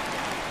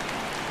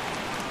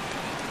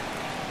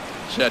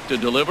 Set to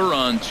deliver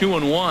on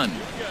 2-1.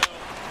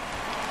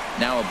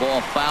 Now a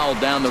ball fouled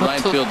down the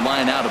right field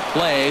line out of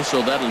play,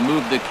 so that'll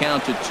move the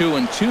count to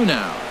 2-2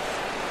 now.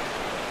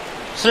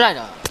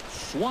 슬라이더.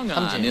 Swung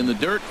on 삼진. in the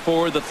dirt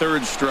for the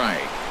 3rd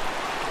strike.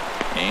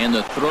 And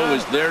the throw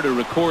is there to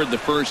record the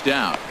first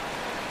out.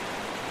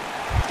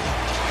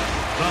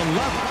 The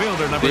left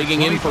fielder number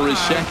Digging in for his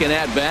 25. second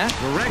at bat,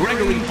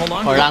 Gregory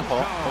Polanco.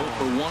 Polanco. 0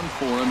 for 1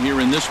 for him here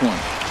in this one.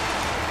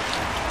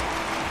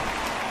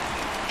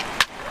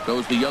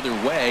 Goes the other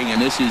way,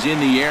 and this is in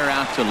the air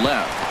out to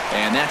left.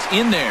 And that's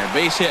in there,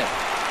 base hit.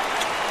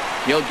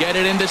 He'll get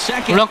it into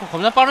second. 블랑코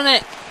겁나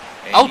빠르네.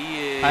 And 아웃.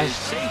 he is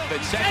아이씨. safe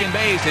at second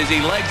base as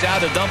he legs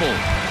out a double.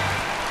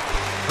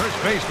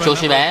 First baseman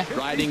조심해.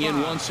 Riding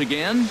in once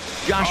again,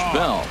 Josh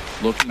Bell,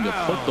 looking to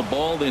put the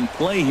ball in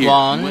play here.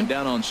 One. He went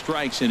down on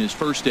strikes in his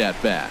first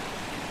at-bat.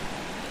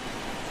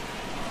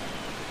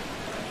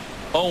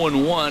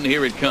 0-1,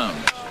 here it comes.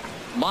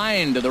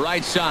 Line to the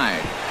right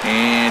side.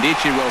 And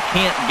Ichiro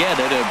can't get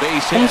it, a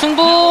base hit. 홍승부.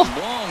 Now a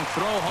long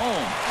throw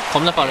home.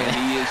 겁나 And 빠르네.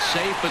 he is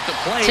safe at the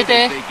plate.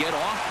 시대. If they get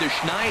off the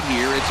Schneid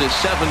here, it's a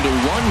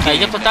 7-1 자, game.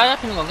 이제부터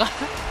따라잡히는 건가?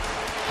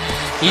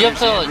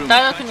 이제부터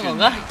따라잡히는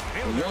건가?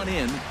 1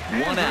 in,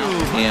 1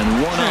 out,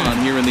 and 1 on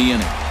here in the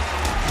inning.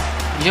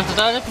 이제부터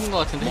따라잡히는 것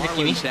같은데,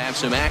 느낌이. Marlins have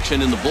some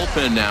action in the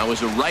bullpen now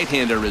as a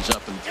right-hander is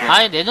up in front.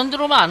 아예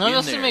내전드로만 안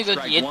올렸으면 이거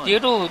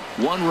얘로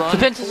One run,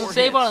 디펜스에서 4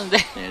 세이브 hits, 하는데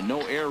and no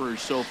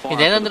errors so far.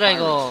 내전드라 for the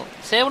이거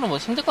세이브는 뭐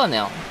힘들 것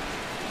같네요.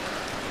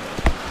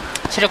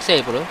 체력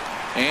세이브로. Pirates.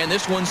 And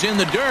this one's in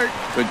the dirt.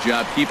 Good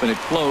job keeping it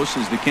close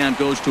as the count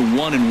goes to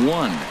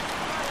 1-1.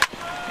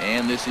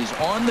 And this is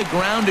on the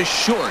ground to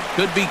short.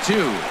 Could be 2.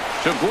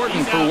 To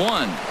Gordon for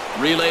 1.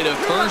 Relay to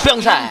first. In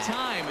병살.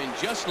 time, and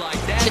just like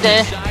that,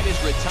 시대. his side is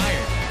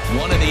retired.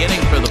 1 in the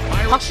inning for the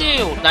Pirates.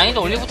 확실히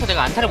난이도 올리부터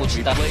내가 안타를 못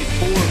친다. Played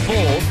 4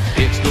 full.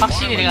 It's the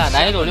확실히 내가 Marlins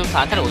난이도 올리부터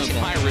안타를 못 and the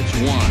치네. Pirates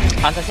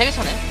 1. 안타 3개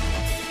쳤네.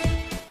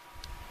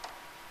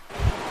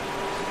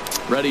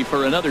 Ready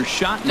for another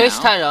shot now. 트레이스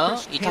타일러,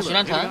 Chris 2타수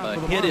Taylor, 1안타.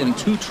 a hit in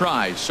 2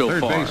 tries so Third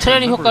far. base.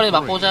 트레일리 효과를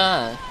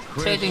맛보자.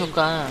 트레이드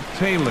효과.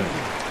 Taylor.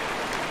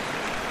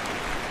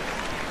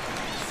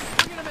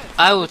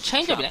 아유,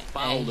 체인지업이네.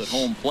 Fouled at 에이씨.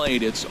 home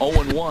plate. It's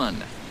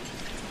 0-1.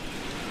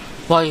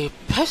 와, 이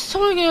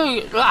페스티벌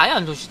계열을 아예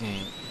안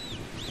도시네.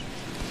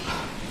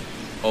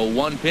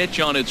 0-1 pitch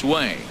on its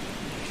way.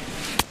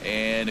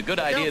 And a good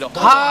idea to hold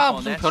다 off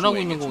on 무슨 that 변하고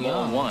swing. 있는 It's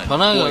공이야. 1-1.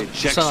 변화가 Boy,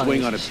 check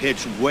swing on a 불쌍하네.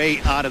 pitch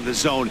way out of the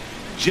zone.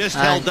 Just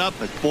Aye. held up,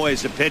 but boy,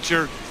 as a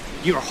pitcher,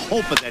 you're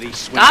hoping that he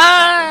swings.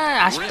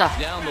 아, Ripped 아쉽다.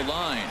 down the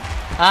line.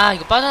 아,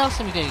 이거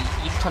빠져나갔으면 이게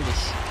 2루탄데,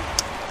 씨.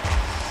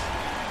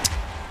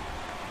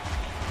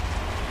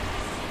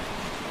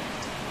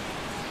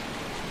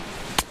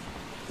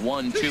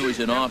 One, two is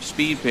an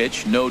off-speed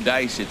pitch. No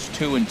dice. It's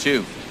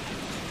 2-2.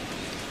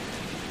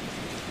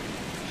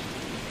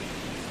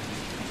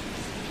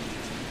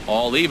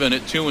 All even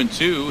at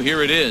 2-2.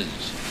 Here it is.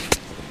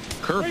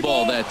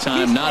 Curveball that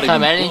time, not 자,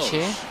 even 멜린치.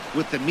 close.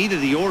 With the meat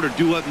of the order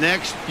due up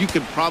next, you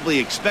can probably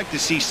expect to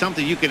see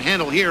something you can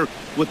handle here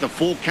with the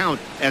full count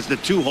as the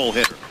 2-hole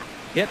hitter.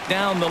 Hit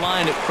down the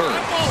line at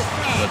first,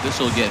 but this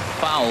will get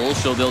foul,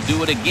 so they'll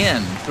do it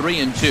again.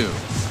 3-2.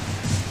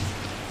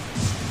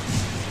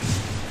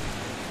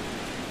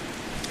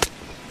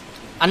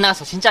 안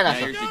나갔어. 진짜 안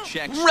나갔어. Here's the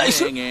check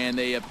swing, and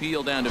they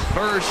appeal down to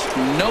first.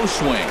 No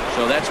swing,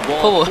 so that's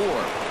ball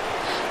 4.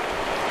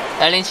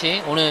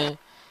 달린치 오늘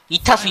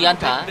 2타수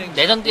 2안타.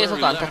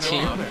 레전드에서도 안타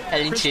친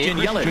달린치.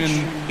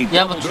 이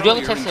한번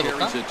두려움의 테스트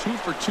해볼까?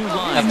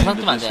 야, 부상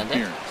뜨면 안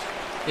되는데.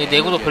 얘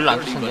내구도 별로 안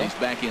좋던데.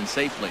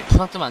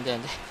 부상 뜨면 안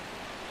되는데.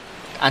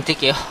 안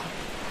뛸게요.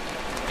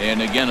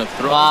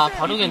 와,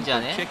 바로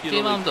견제하네.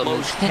 게임하는데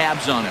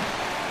없는데.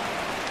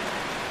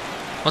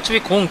 어차피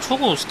공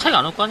초고 스타일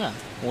안 올 거 아니야.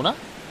 오나?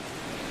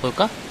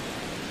 볼까?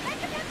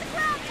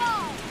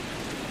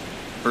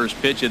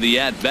 First pitch of the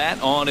at bat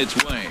on its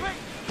way.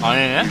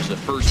 아니네. Here's the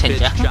first pitch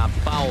chopped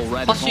foul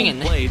right at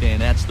home plate,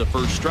 and that's the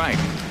first strike.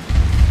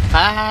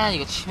 아,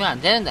 이거 치면 안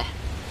되는데.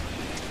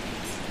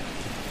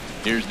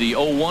 Here's the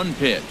 0-1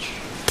 pitch,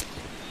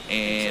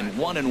 and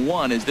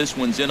 1-1 as this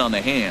one's in on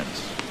the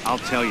hands. I'll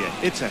tell you,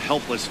 it's a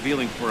helpless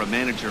feeling for a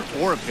manager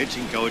or a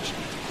pitching coach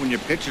when your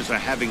pitchers are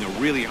having a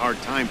really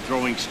hard time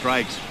throwing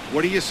strikes.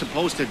 What are you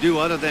supposed to do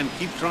other than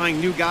keep trying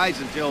new guys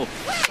until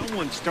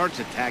someone starts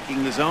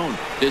attacking the zone?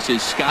 This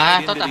is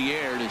skied into the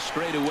air to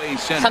straightaway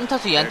center.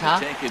 3타수 2안타.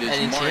 Take it is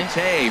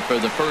Marte for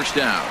the first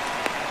out.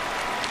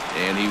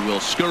 And he will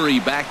scurry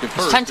back to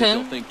first.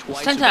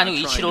 스탠튼 아니고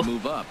이치로.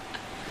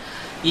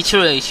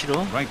 이치로야,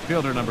 이치로. Right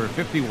fielder number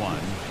 51,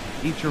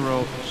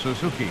 Ichiro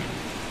Suzuki.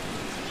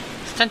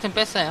 스탠튼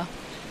뺐어요.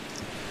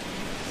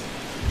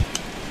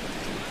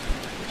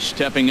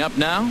 Stepping up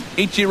now,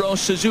 Ichiro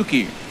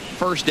Suzuki.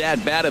 First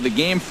at-bat of the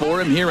game for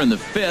him here in the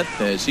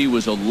 5th as he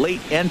was a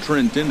late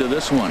entrant into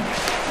this one.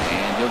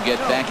 And he'll get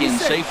back in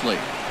safely.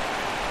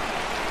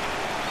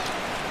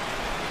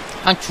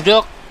 한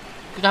주력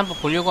그냥 한번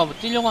보려고 한번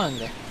뛰려고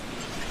하는데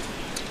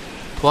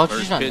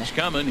도와주지 않네. First pitch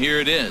coming, here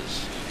it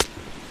is.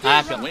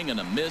 아, Swing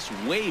and a miss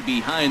way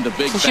behind the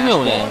big 수심이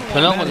오네.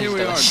 변화구는 Here we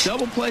are,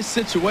 double play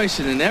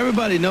situation, and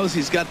everybody knows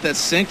he's got that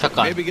sink.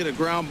 Maybe get a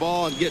ground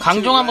ball and get.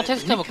 강종 한번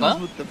테스트 해볼까요?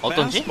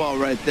 어떤지?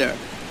 Right there.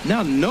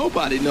 Now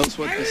nobody knows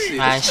what to see.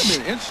 This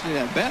been interesting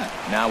at bat.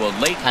 Now a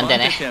late bunt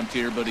attempt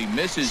here, but he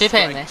misses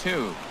strike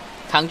 2.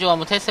 강종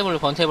한번 테스트 해보려고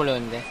번트 해보려고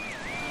했는데.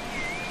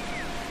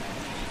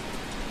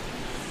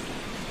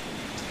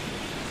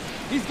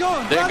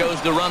 There goes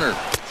the runner.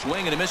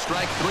 Swing and a miss,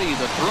 strike 3.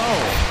 The throw.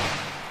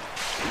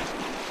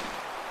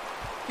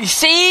 He's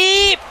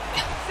safe.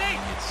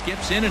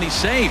 Skips in and he's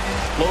safe.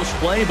 Close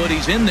play, but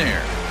he's in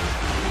there.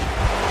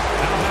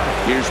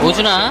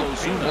 오준아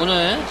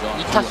오늘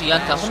 2타수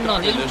 2안타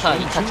홈런 1루타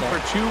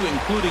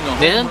 2타점.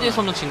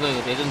 레전드에서 홈런 친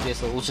거예요.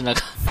 레전드에서 오준아가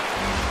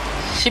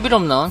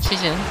 11홈런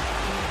시즌.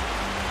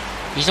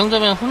 이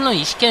정도면 홈런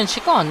 20개는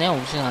칠 것 같네요.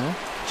 오준아는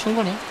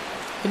충분히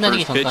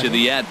끝나기 전까지.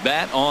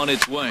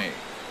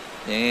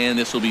 And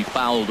this will be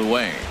fouled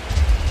away.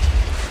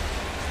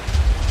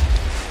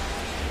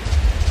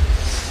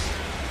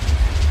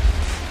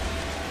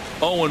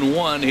 Oh and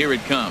 1, here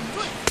it comes.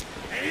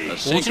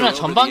 오준아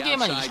전반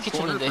게임만 20개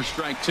쳤는데.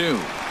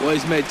 Well,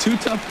 he's made 2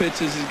 tough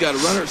pitches. He's got a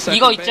runner at second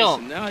이거 base.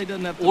 있죠.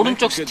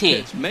 오른쪽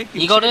스틱.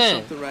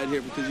 이거를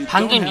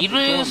방금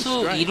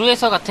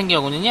 2루에서 같은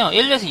경우는요.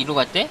 1루에서 2루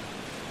갈 때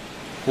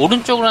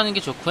오른쪽으로 하는 게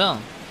좋고요.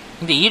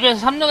 근데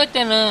 2루에서 3루 갈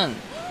때는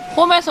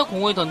홈에서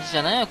공을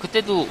던지잖아요.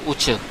 그때도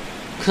우측.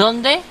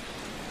 그런데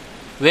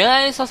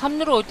외야에서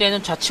 3루로 올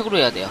때는 좌측으로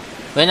해야 돼요.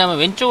 왜냐면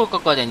왼쪽을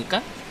꺾어야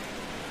되니까.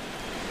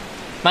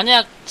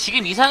 만약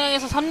지금 이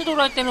상황에서 3루로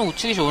할 때는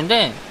우측이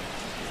좋은데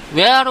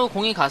외야로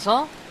공이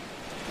가서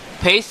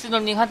베이스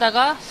런닝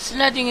하다가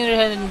슬라이딩을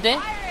해야 되는데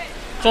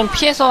좀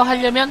피해서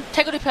하려면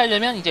태그를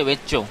피하려면 이제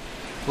왼쪽으로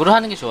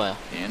하는 게 좋아요.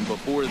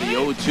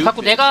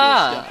 자꾸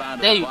내가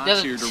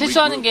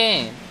실수하는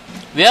게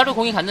외야로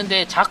공이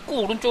갔는데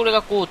자꾸 오른쪽으로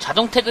해갖고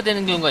자동 태그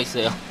되는 경우가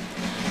있어요.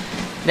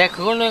 내가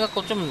그걸로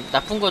해갖고 좀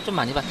나쁜 거 좀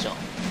많이 봤죠.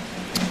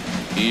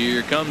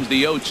 Here comes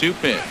the 0-2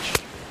 pitch.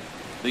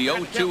 The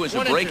 0-2 is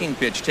a breaking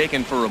pitch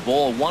taken for a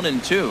ball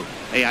 1-2.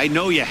 Hey, I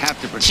know you have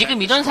to protect.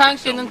 지금 이런 상황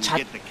때는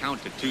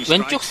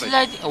왼쪽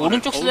슬라이딩,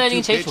 오른쪽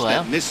슬라이딩이 제일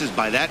좋아요.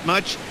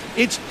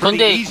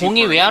 그런데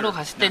공이 외야로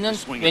갔을 때는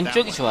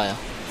왼쪽이 좋아요.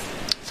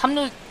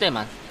 3루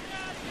때만.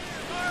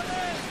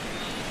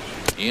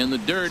 In the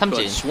dirt,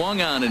 but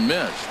swung on and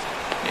missed.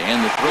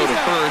 And the throw to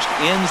first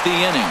ends the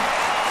inning.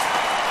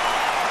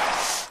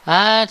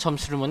 아,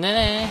 점수를 못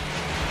내네.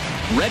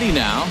 Ready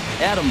now,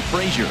 Adam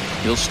Frazier.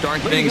 He'll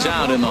start things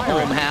out in the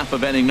home half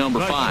of inning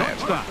number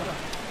 5.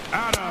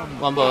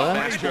 One ball.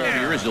 Fastball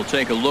here as he'll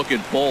take a look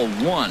at ball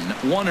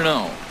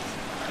 1-0.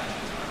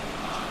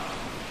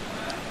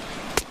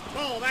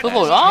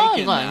 아,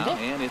 이거 아닌데?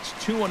 And it's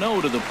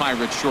 2-0 to the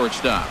Pirates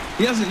shortstop.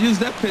 He hasn't used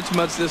that pitch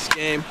much this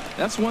game.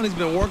 That's one he's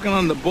been working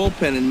on the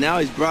bullpen, and now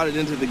he's brought it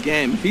into the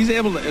game. If he's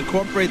able to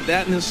incorporate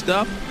that in his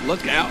stuff,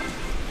 look out.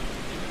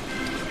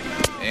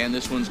 And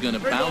this one's going to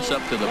bounce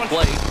up to the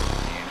plate.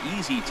 And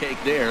easy take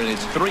there, and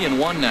it's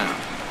 3-1 now.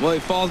 Well, he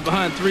falls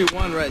behind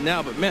 3-1 right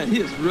now, but man, he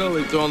is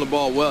really throwing the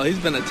ball well. He's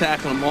been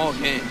attacking them all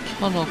game.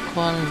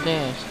 넣고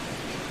하는데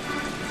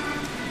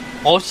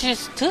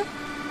어시스트?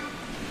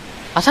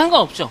 아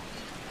상관없죠.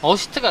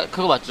 어시스트가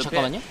그거 맞죠?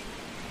 잠깐만요.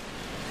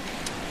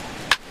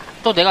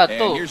 또 내가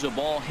또 Here's a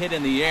ball hit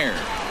in the air.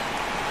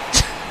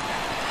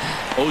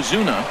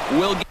 Ozuna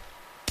will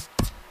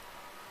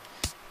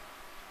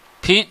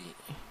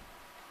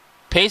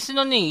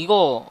베이스너님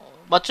이거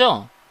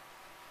맞죠?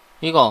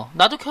 이거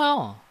나도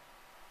켜요.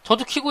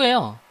 저도 키고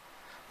해요.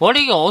 원래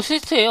이게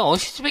어시스트예요.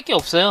 어시스트밖에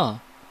없어요.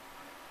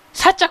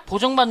 살짝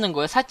보정받는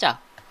거예요. 살짝.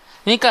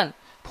 그러니까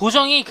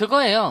보정이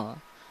그거예요.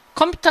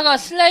 컴퓨터가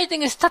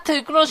슬라이딩의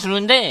스타트를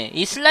끌어주는데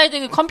이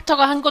슬라이딩을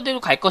컴퓨터가 한 거대로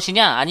갈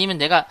것이냐 아니면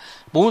내가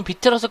몸을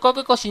비틀어서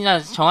꺾을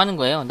것이냐 정하는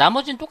거예요.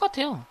 나머지는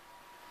똑같아요.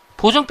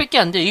 보정밖에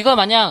안 돼요. 이거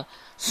만약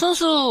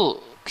순수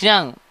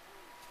그냥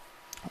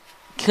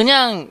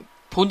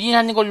본인이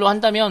하는 걸로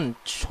한다면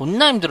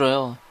존나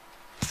힘들어요.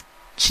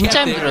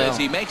 진짜 힘들어요.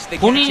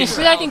 본인이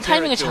슬라이딩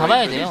타이밍을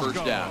잡아야 돼요.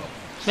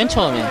 맨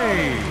처음에.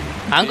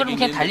 안 그러면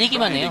그냥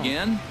달리기만 해요.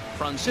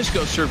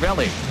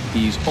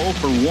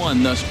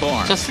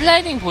 저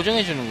슬라이딩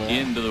보정해주는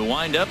거예요.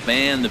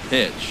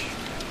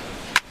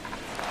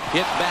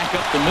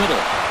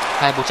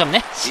 아, 못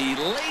잡네?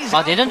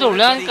 아, 내전도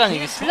올라가니까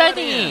이게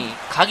슬라이딩이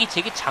각이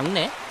되게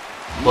작네?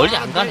 멀리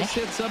안 가네?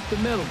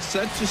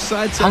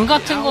 방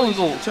같은 거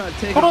이거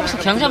홀업에서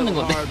그냥 잡는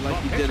건데.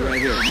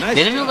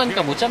 내전도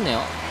가니까 못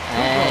잡네요.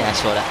 에이,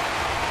 아쉬워라.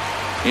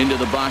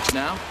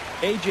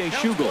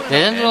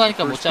 내전도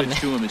가니까 못 잡네.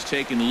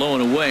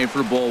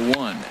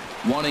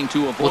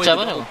 못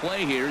잡아, 저거.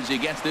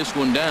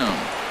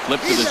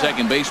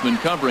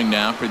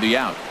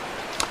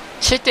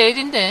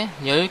 7대1인데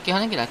여유있게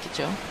하는 게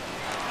낫겠죠.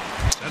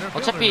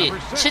 어차피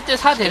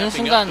 7대4 되는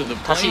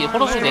순간 다시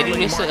홀업을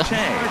내리기로 했어요.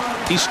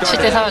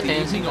 7대4가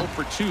되는 순간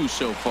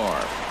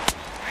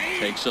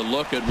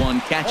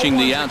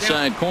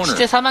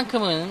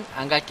 7대4만큼은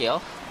안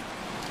갈게요.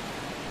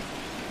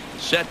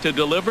 Set to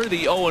deliver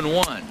the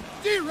 0-1.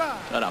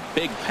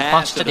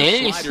 아 진짜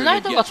내일이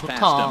슬라이더가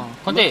좋다.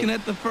 근데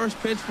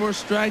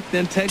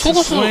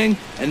투구수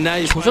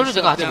조절을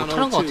내가 아직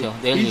못하는 것 같아요.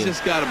 내일이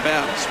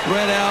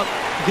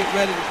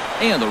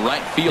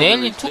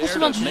내일이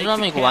투구수만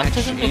조절하면 이거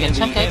완투승도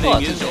괜찮게 할 것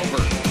같은데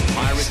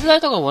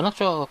슬라이더가 워낙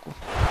좋아갖고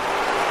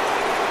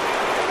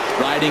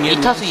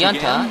 2타수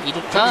 2안타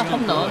 2루타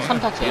홈런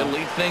 3타점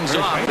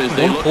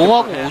몸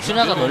보호하고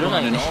오준하가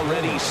널려다니네.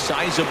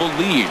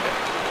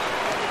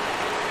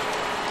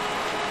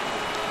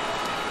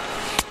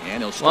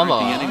 And he'll start the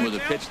inning with a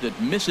pitch that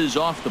misses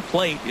off the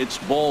plate. It's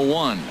ball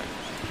one.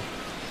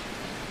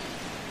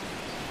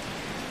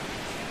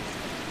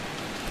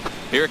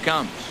 Here it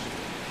comes.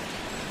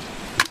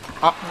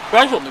 아,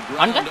 라이트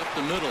안 돼?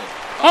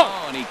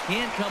 And he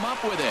can't come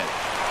up with it.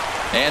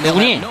 And they'll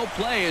have no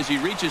play as he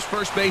reaches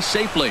first base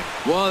safely.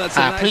 Well, that's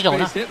a nice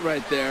base hit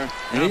right there.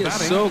 And he is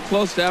so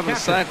close to having a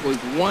sack with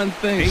one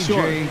thing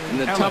short, and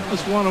the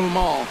toughest one of them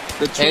all.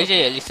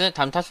 AJ 앨리스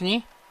다음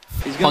타순위?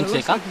 He's gonna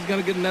look like he's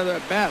gonna get another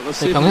at bat. Let's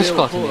see if he's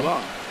able to pull it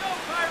off.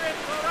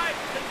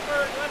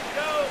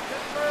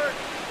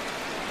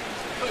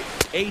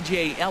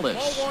 AJ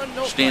Ellis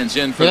stands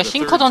in for the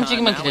third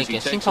time. Now as he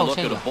takes a look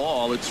at a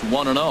ball, it's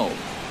 1-0.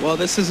 Well,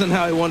 this isn't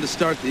how he wanted to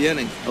start the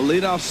inning. A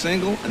leadoff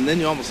single, and then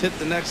you almost hit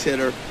the next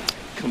hitter.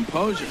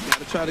 Composure. Got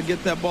to try to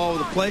get that ball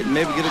over the plate and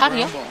maybe get a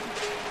ground ball.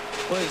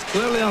 Well, he's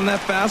clearly on that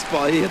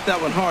fastball. He hit that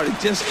one hard. He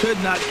just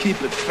could not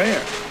keep it fair.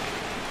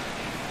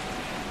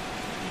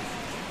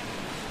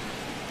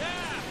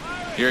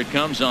 Here it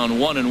comes on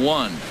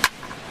 1-1.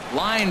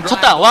 Line drive.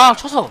 쳤다. 와,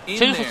 쳤어.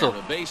 제일 쳤어.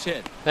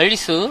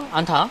 앨리스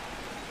안타.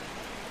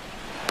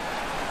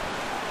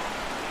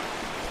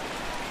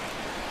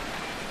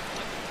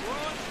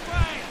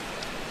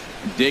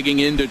 Digging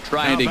in to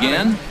try it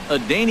again.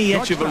 Adani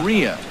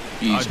Echeverria.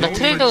 나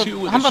트레이더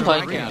한 번 더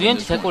할게.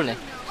 뉴엔티 데리고 올래.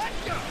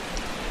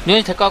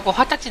 뉴엔티 데리고 갖고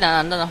화딱지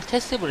안 한다.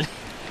 테스트 해볼래.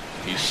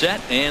 He's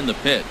set and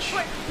the pitch.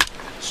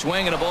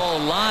 Swinging a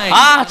ball line.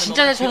 아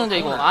진짜 잘 쳤는데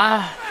이거.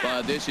 아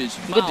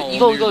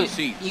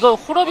이거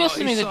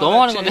홀업이었으면 이거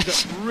넘어가는 건데.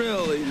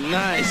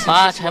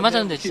 아 잘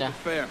맞았는데 진짜.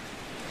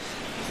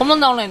 홈런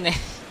나오려 했네.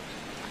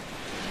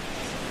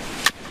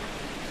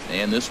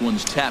 And this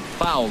one's tapped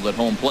foul at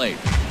home plate.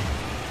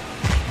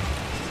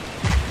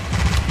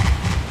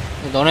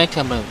 너네이트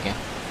한번 해볼게요.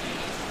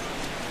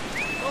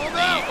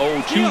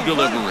 0-2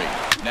 delivery.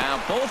 Now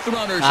both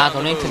runners 아 on the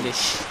너네이트인데 move.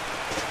 씨.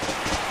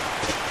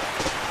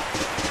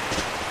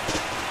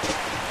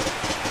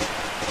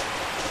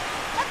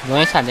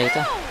 너네이트 안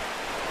되겠다.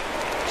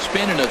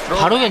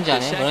 바로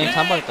견제하네. 너네이트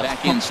한 번 있다.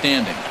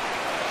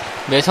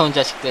 매서운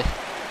자식들.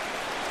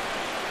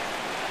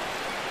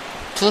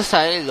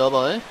 투사일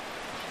러벌.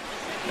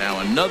 Now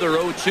another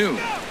 0-2.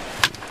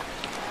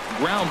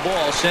 Ground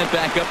ball sent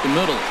back up the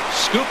middle.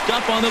 Scooped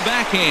up on the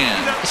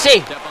backhand.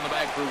 Save. Step on the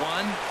back for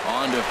one.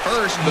 On to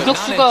first, but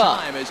not in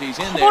time as he's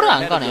in there 커버를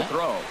안 ahead of 가네. the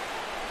throw.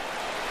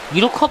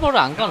 위로 커버를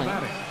안 가네.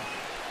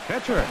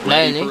 Catcher.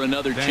 Ready 라일리. for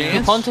another 이거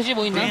chance. 번트지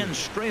뭐 있나? Dan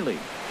Straily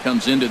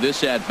comes into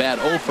this at bat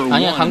 0 for 1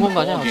 아니야, in the 강공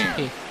가자, ball game.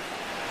 어차피.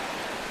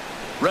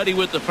 Ready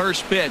with the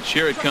first pitch.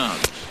 Here it comes.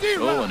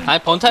 Oh, an 아니,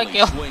 번트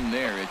할게요. swing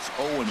there. It's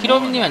 0 and 1.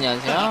 히로미님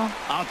안녕하세요.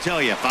 I'll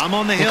tell you, if I'm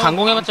on the hill,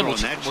 강공해봤자 I'm 못-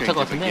 throwing that 못할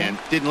것 changeup 같은데. again.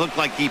 Didn't look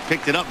like he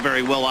picked it up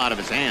very well out of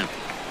his hand.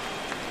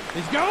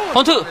 He's going.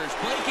 번트!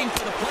 Breaking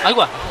for the plate.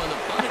 아이고야. Oh, and the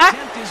bunt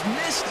attempt is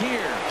missed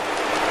here.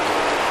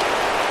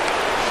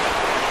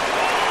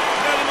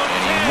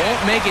 And he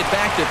won't make it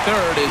back to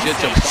third as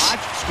it's a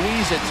botched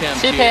squeeze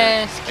attempt 실패.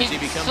 here. 스킵, As he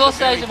becomes a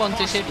수어사이즈 very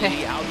번트 실패.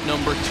 costly out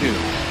number 2.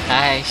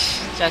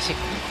 아이씨, 자식,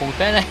 공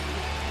빼네.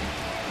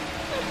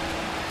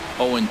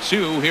 0 and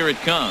 2. Here it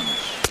comes.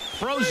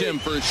 Throws him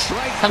for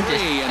strike 삼진.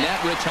 3, and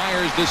that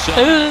retires the side.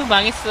 으,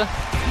 망했어.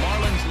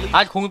 Marlins lead.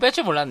 아, 공을 뺄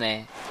줄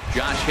몰랐네.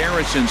 Josh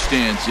Harrison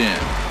stands in.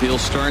 He'll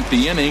start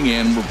the inning,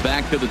 and we're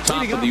back to the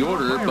top of the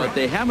order, but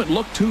they haven't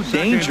looked too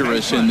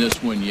dangerous in this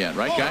one yet,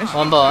 right, guys?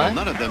 Well, 원번.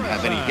 none of them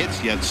have any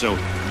hits yet, so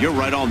you're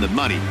right on the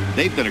money.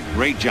 They've done a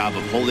great job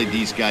of holding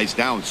these guys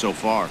down so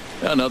far.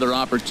 Another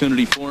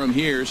opportunity for him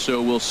here,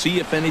 so we'll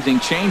see if anything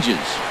changes.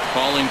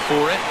 Calling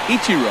for it,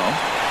 Ichiro.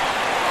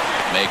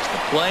 Makes the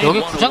play. 여기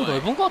one 구장 away.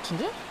 넓은 것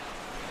같은데?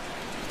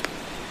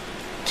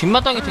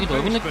 뒷마당이 되게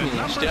넓은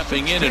느낌이네.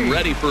 Stepping in and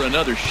ready for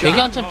another shot.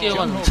 되게 한참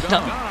뛰어갔는데.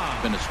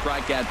 Been a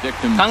strikeout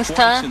victim 강스타.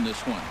 twice in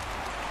this one.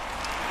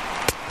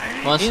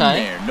 In 원스타일.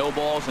 there, no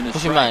balls and a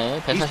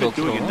 90마일, strike. He's been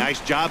doing a 145km. nice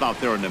job out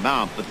there on the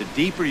mound, but the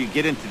deeper you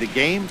get into the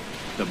game,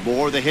 the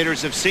more the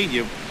hitters have seen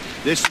you.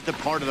 This is the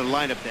part of the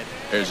lineup that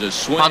There's a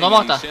swing. 아, And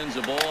넘어갔다. he sends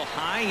a ball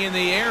high in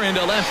the air into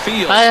left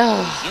field.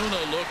 아휴.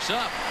 Zuna looks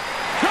up.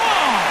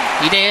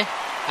 2대1.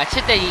 아,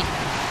 7대2.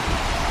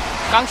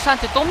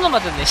 깡스한테 또 홈런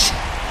맞았네, 씨.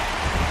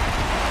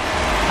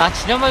 아,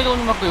 지난번에도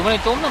홈런 맞고, 이번에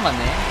또 홈런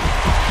맞네.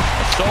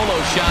 A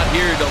solo shot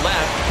here to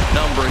left.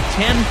 Number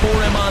 10 for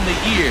him on the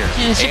year.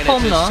 시즌 10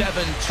 And it's 홈런. a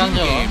 7-2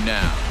 깡정호. game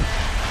now.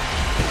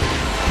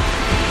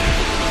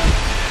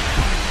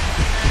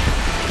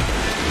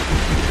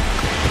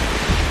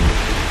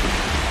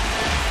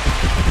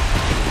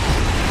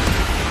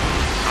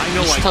 I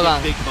know I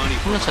미스터가 get big money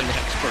for 홈런 my 쳤네.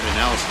 expert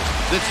analysis.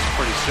 This is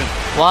pretty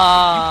simple.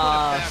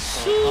 와,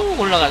 쑥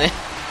올라가네.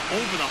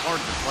 Over the heart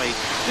of the plate,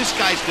 this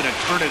guy's going to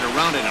turn it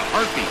around in a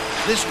heartbeat.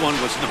 This one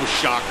was no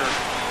shocker.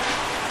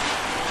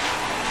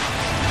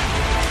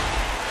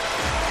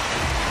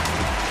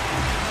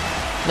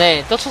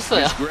 네, 또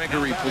쳤어요.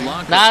 Gregory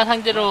Polanco. 나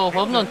상대로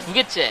홈런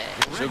 2개째.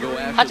 So go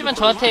after 하지만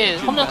the 저한테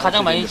first 홈런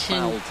가장 많이 into 친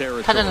foul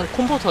territory. 타자는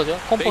콤포터죠.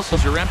 콤포터.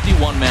 Bases are empty,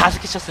 one man.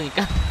 5개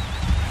쳤으니까.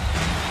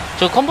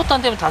 저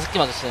콤포터한테는 5개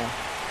맞았어요.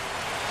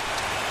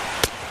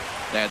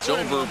 That's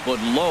over, but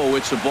low.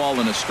 It's a ball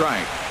and a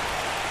strike.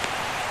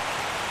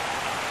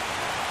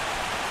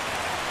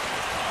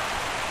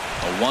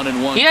 A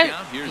 1-1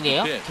 count. Here's the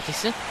이래요? pitch.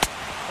 제티스?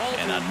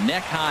 And a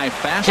neck-high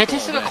fastball.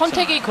 제티스가 that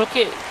컨택이 time.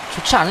 그렇게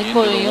좋지 않을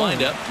Into the 거예요.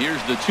 windup.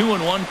 Here's the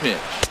 2-1 pitch.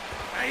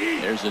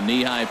 There's a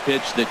knee-high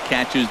pitch that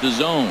catches the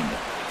zone.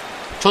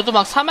 저도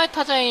막 3할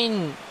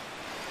타자인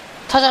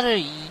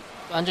타자를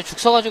완전 죽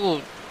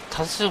서가지고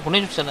 5수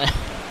보내줬잖아요.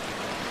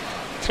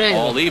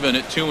 All 트레일리. even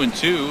at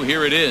 2-2.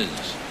 Here it is.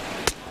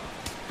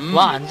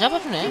 와, 안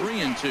잡아주네.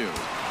 3-2.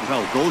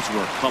 Well, those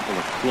were a couple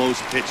of close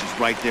pitches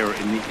right there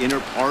in the inner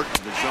part of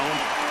the zone.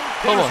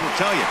 Hitters Come on. will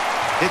tell you,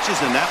 pitches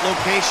in that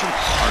location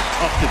are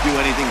tough to do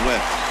anything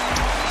with.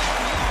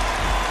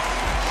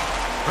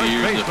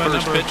 Here's the baseman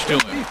first number pitch to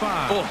him.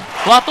 55. Oh,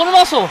 와, 또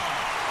넘어왔어.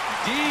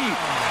 deep.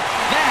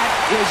 That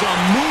is a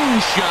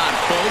moonshot,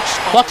 folks.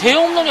 와,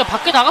 대형 홈런이야.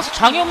 밖에 나가서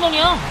장애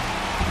홈런이야.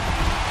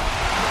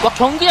 와,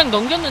 경기장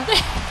넘겼는데?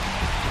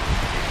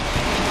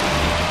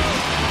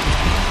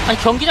 아니,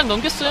 경기장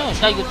넘겼어요.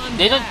 나 이거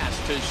내전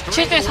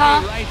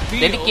 7대4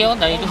 내릴게요.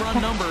 난이도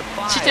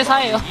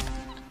 7대4예요.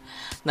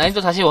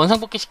 난이도 다시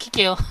원상복귀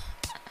시킬게요.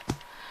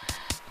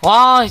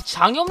 와,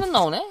 장애 홈런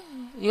나오네?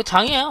 이거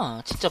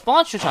장애야. 진짜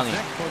뻥아추 장애.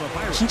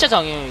 진짜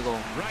장애예요, 이거.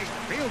 Right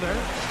fielder,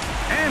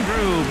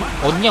 Andrew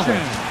어딨냐고.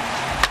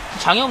 McCutcheon.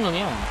 장애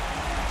홈런이에요.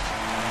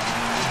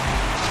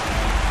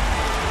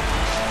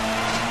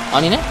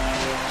 아니네?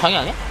 장애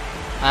아니야?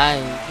 아,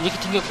 이렇게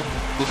튕겼고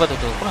못 받아도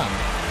되겠구나.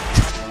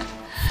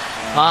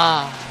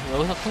 아,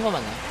 여기서 큰 거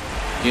맞네.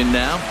 In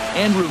now,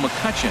 Andrew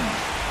McCutcheon.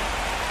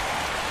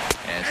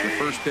 As the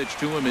first pitch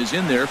to him is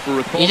in there for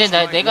a call 이제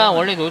strike 내가 one.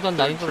 원래 놀던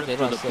난이도로 Trip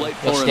for the 내려왔어요. plate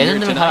for 역시 him 내 here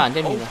정도면 가면 안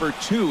tonight. 됩니다. 0 for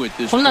 2 at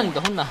this 혼난다,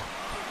 point. 혼나.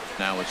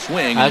 Now a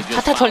swing. 아, and just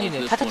타타 fouls 털리네.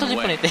 this 타타 one 터질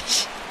away. 뻔했대.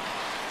 씨.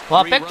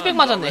 와, 3 백투백 runs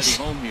맞았네. already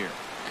씨. home here.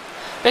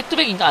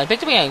 백투백인가? 아니,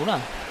 백투백이 아니구나.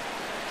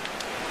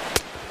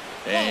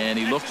 And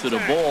he looks at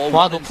a ball.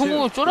 와, 1 and 높은 2.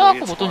 공을 Boy,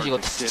 쫄아갖고 it's 못 던지 이거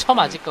hard to sit 처음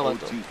on 맞을까 an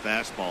봐도. 0-2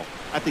 fastball.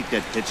 I think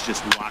that pitch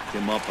just locked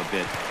him up a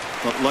bit.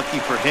 But lucky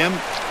for him,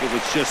 it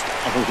was just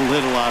a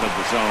little out of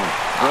the zone.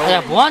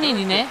 야, 뭐하니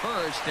니네?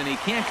 First, and he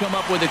can't come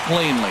up with it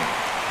cleanly.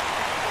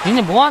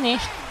 니네 뭐하니?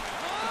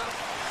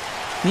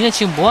 니네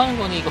지금 뭐하는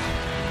거니 이거?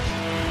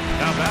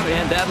 Now batting,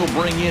 And that'll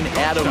bring in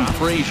Adam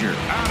Frazier.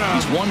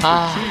 He's 1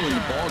 for 2 in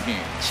the ball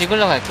game.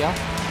 지글러 갈게요.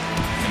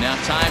 And now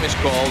time is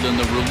called, and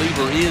the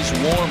reliever is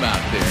warm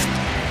out there.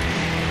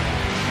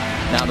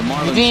 Now the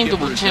Marlins 우빈님도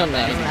못 skipper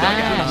채웠네.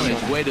 on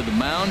his way to the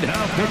mound. And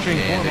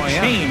a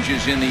change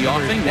is in the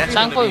offing. That's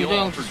going to be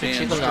all for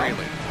Dan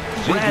Straily.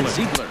 Brad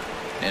Ziegler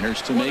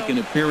enters to make an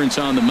appearance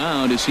on the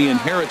mound as he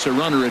inherits a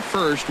runner at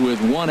first with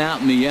one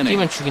out in the inning.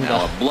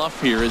 Now a bluff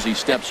here as he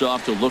steps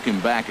off to look him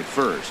back at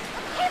first.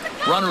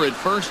 Runner at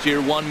first here,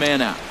 one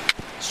man out.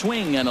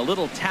 Swing and a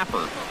little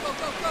tapper.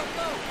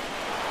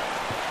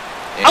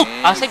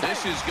 아, 세이브.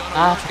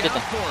 아, 좋겠다.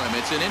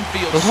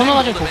 너 손을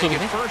가지고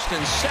독점이네?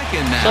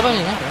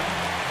 써버리네.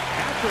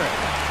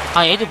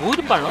 아, 얘들 뭐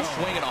이리 빨라?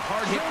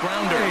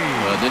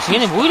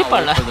 얘네 뭐 이리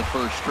빨라?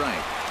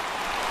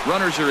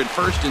 Runners are at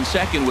first and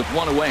second with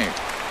one away.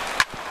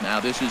 Now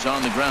this is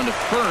on the ground at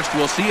first.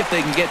 We'll see if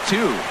they can get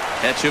two.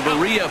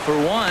 Echeverria for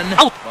one.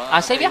 아웃!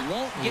 아, 세이브야?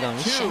 이런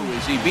씨.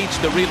 As he beats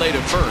the relay to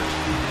first.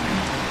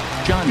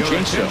 John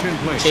Jaso.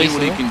 See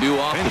what he can do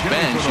off the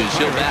bench as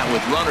he'll bat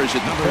with runners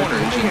at the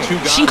corners and two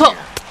guys. 싱커.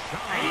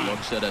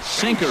 Looks at a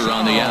sinker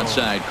on the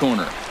outside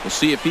corner. We'll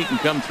see if he can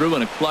come through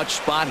in a clutch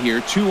spot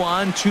here. 2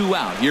 on, 2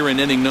 out here in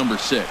inning number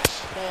 6.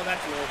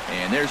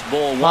 And there's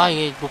ball 1. 와,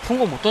 이게 높은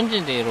거 못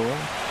던지는데 얘로.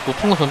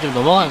 높은 거 던지면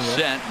넘어가는 거야.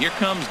 Set. Here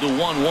comes the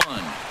 1-1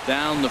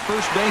 down the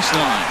first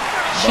baseline.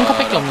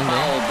 싱커밖에 없는데.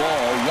 Foul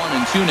ball 1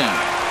 and 2 now.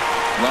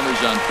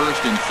 Runners on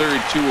first and third,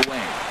 2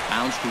 away.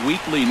 Bounced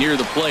weakly near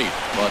the plate,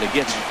 but it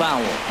gets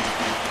foul.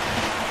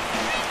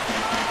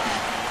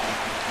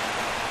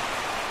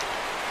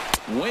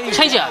 Way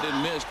차이자.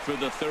 and missed for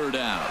the third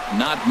out.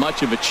 Not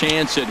much of a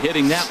chance at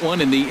hitting that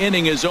one, and the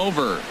inning is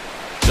over.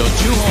 So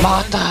 2 home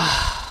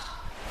맞다.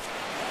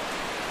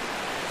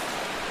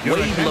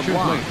 Wade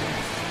LeBlanc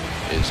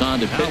is on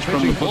to pitch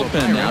from the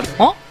bullpen now.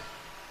 어?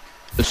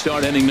 To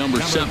start inning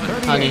number 7.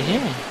 아니지.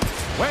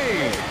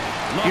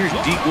 Here's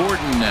D.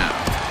 Gordon now.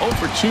 0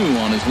 for 2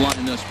 on his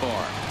line thus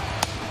far.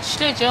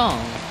 7회죠.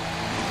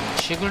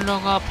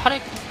 지글러가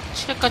 8회,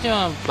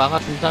 7회까지만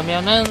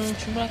막아준다면은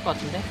충분할 것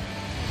같은데.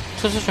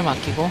 투수 좀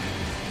아끼고.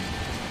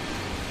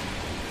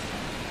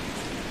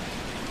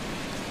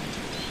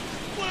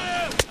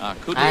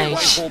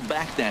 아이씨.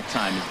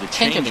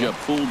 changeup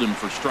fooled him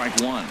for strike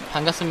 1.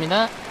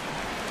 반갑습니다.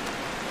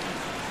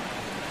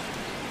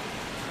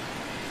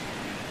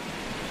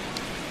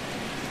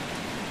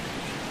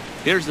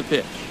 Here's the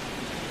pitch.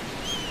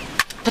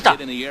 됐다.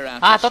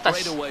 아, 떴다.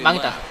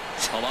 망했다.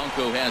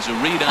 Polanco has a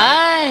read on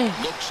아이. it.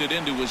 Looks it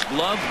into his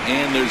glove,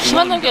 and there's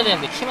키만 one. 넘겨야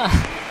되는데, 키만.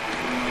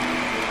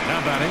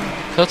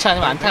 그렇지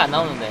않으면 안타가 안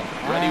나오는데.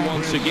 Ready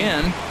once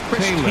again,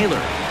 Chris Taylor.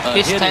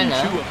 Chris Hitting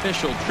Taylor. 2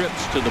 official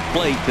trips to the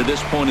plate to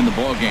this point in the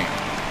ball game.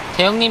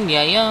 대형님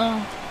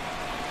미아요.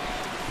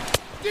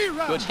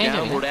 Good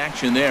downward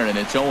action there, and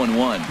it's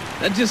 0-1.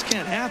 That just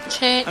can't happen.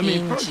 I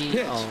mean, first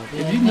pitch.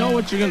 If you know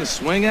what you're going to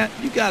swing at,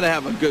 you got to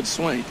have a good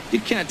swing.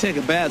 You can't take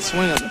a bad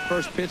swing on the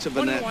first pitch of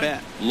an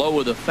at-bat. Low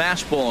with a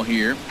fastball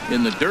here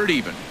in the dirt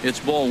even. It's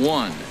ball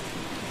 1.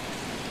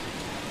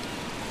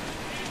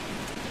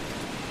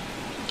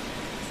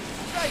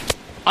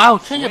 아우,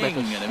 천재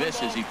Swing and a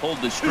miss as he pulled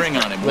the string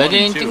on him.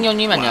 외계인 1-2.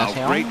 띵녀님 Wow,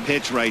 안녕하세요. great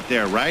pitch right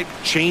there, right?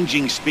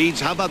 Changing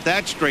speeds. How about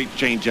that straight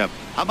changeup?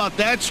 How about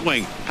that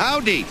swing?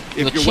 Howdy,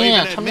 이거 if you're waving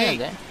치느냐 at me.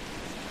 쳤는데.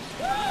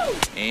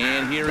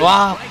 And here is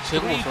와, strike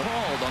제고 three 보소.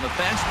 called on the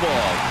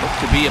fastball. Looked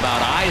to be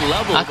about eye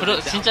level. 아,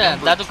 진짜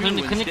나도 그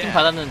느낌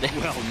받았는데.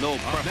 Well, no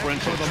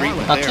preferential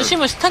treatment 아, there.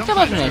 투심을 스탁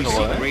잡아주네,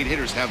 저걸. Great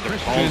hitters have their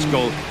balls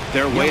go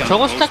their way on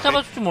저거 those 스탁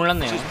잡아줄 pitches, 줄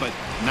몰랐네요. but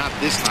not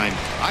this time.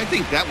 I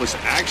think that was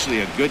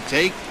actually a good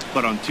take,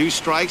 but on 2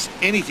 strikes,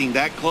 anything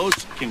that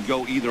close can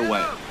go either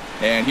way.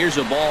 And here's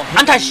a ball hit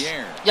안타 in 씨. the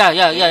air. 야,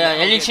 Get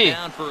엘리치.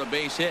 down for a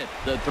base hit.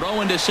 The throw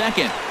into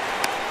second.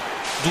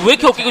 왜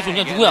이렇게 어깨가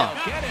좋냐, 누구야?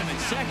 Get him in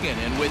second,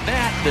 and with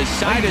that, the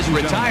side is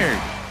retired.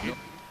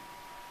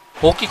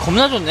 어깨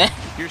겁나 좋네.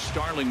 Here's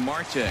Starling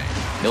Marte.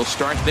 They'll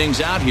start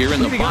things out here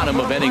in the bottom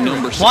of inning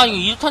number 6. 와,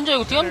 이거 2루탄 줄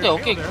알고 뛰었는데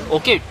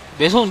어깨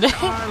매서운데?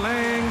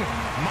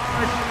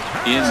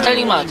 In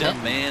Starling the Marte.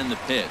 man the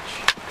pitch.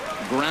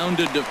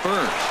 Grounded to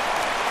first.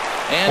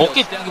 And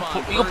어깨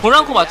이거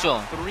볼랑코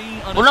맞죠?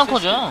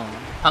 볼랑코죠.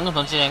 방금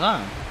던진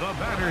애가.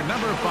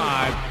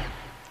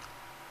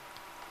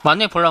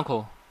 맞네,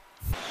 볼랑코.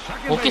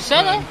 어깨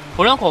세네?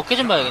 볼랑코 어깨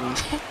좀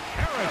봐야겠는데.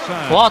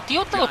 와,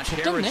 뛰었다가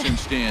좋댔네.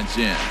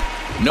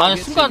 아니,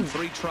 순간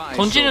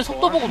던지는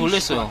속도 보고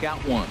놀랬어요.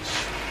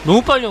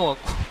 너무 빨리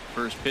와갖고.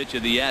 First pitch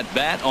of the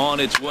at-bat on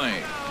its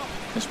way.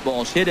 This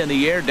ball's hit in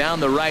the air down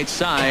the right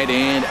side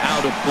and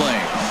out of play.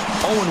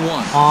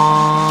 0-1.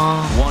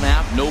 아, 1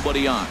 out,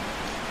 nobody on.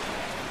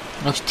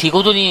 역시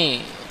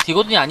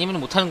디고든이 아니면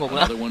못하는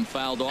거구나. Another one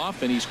fouled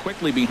off, and he's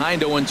quickly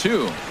behind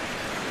 0-2.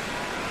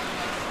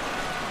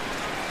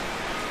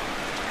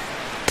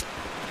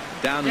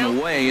 Down and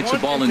away, it's a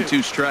ball and 2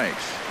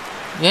 strikes.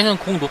 얘는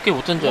공 높게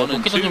못 던져요.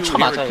 높게 던지면 쳐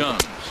맞아요.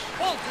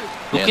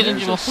 높게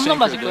던지면 홈런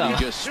맞을 거야.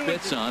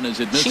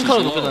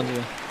 싱커를 높게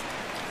던지면.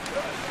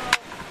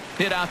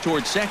 Hit out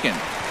toward second.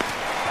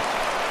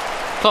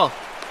 더.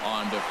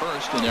 On to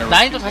first, and there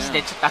난이도 다시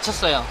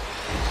낮췄어요.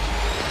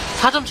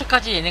 4점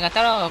차까지 얘네가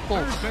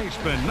따라가갖고.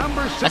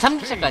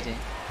 3점 차까지.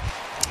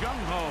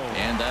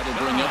 And that'll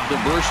bring up the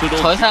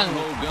versatile 더 이상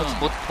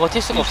Gun.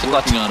 버틸 수가 없을 것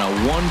Working 같아. on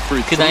a 1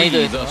 for 그 3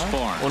 난이도에서 thus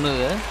far.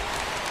 오늘은.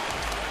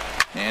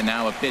 And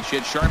now a pitch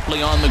hit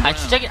sharply on the 아니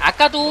ground. 진짜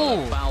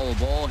아까도 Foul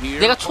ball here.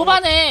 내가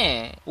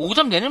초반에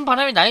 5점 내는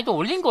바람에 난이도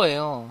올린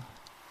거예요.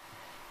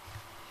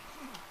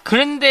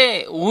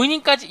 그랬는데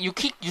 5이닝까지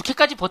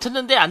 6회까지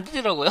버텼는데 안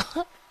되더라고요.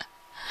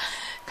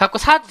 갖고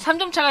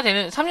 3점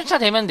차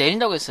되면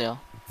내린다고 했어요.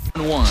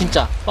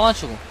 진짜 뻥안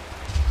치고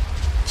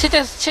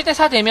 7대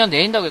 4 되면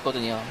내린다고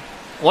했거든요.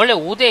 원래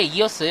 5대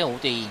 2였어요.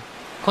 5대 2.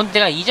 그건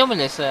내가 2점을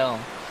냈어요.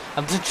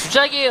 아, 무슨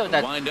주작이에요.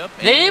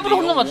 내 일부러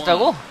홈런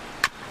맞았다고?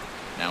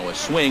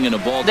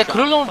 내가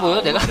그럴 놈을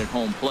보여?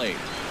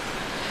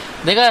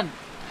 내가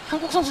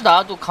한국 선수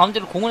나와도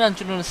가운데로 공을 안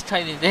주는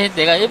스타일인데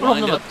내가 일부러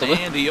홈런 맞았다고?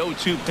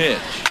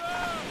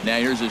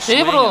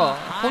 일부러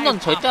홈런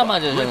절대 안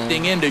맞아요. 저는.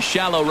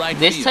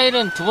 내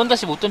스타일은 두 번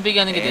다시 못 덤비게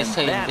하는 게 내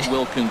스타일인데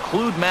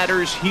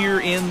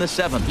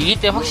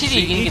이길 때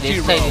확실히 이기는 게 내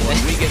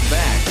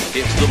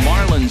스타일인데.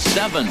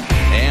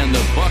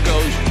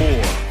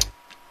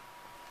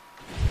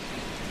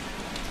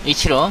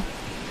 이치로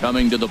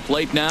Coming to the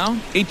plate now,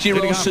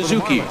 Ichiro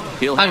Suzuki.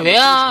 아니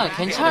왜야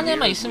괜찮은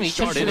애만 있으면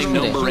이치로 주고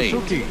싶은데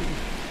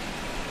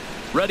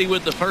Ready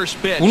with the first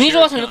pitch. 운이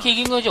좋아서 이렇게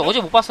이긴 거지. 어제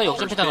못 봤어요.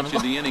 역전패 당하는 거.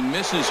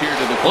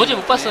 어제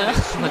못 봤어요.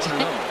 어제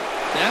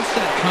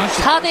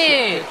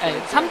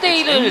 3대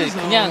 1을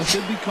그냥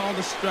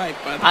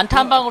안타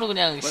한 방으로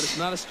그냥.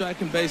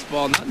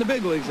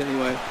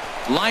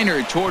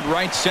 Liner toward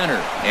right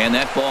center, and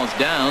that ball's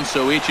down.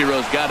 So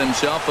Ichiro's got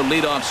himself a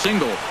leadoff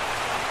single.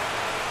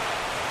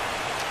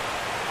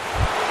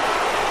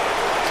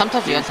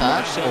 3타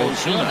주연타.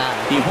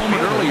 He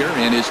homered earlier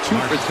and is 2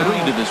 for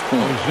 3 to this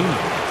point.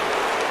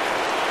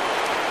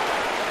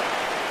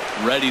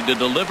 Ready to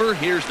deliver.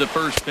 Here's the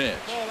first pitch.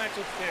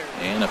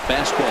 And a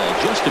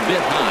fastball just a bit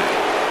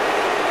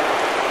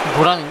high.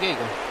 뭐라는 게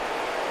이거?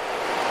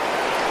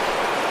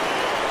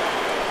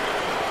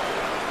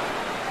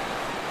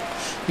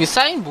 이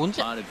사인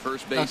뭔지?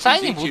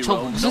 사인이 뭐, 저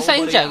무슨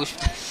사인인지 알고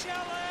싶다.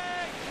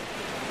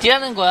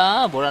 뛰라는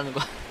거야? 뭐라는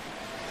거야?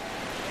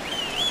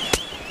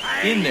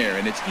 In there,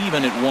 and it's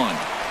even at 1.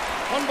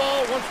 1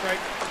 ball, 1 strike.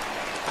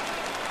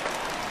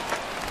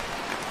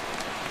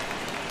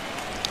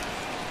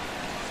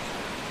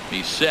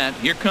 He's set.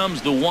 Here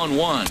comes the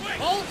 1-1.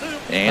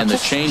 And the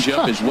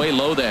changeup is way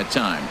low that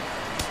time.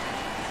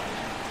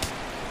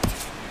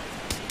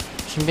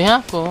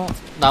 준비해놨고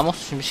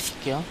나머지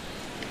준비시킬게요.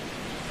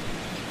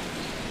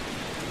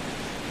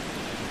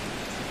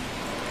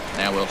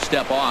 Now we'll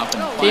step off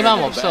and fire 삐맘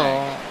it 없어.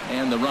 back.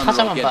 And the runner will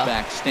타자만 get 봐.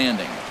 back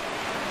standing.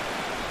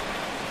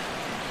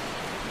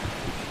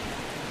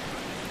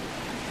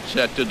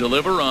 Set to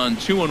deliver on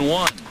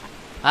 2-1.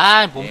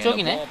 아 And the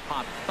몸쪽이네. ball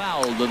popped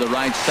foul to the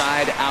right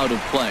side, out of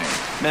play.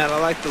 Man, I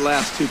like the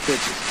last two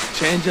pitches.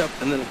 Change up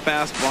and then a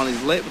fastball. And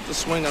he's late with the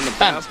swing on the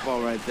Bam.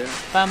 fastball right there.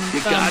 빰, You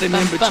빰, got him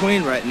빰, in 빰.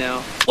 between right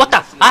now.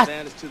 왔다. That's an 아,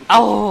 advantage to the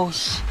아우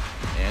씨.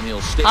 And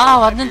he'll stay 아,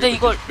 alive 왔는데 here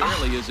이걸- because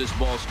barely is this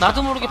ball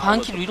나도 stopped. 모르게 Foul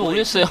at 반길 the 위로 plate.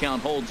 올렸어요. The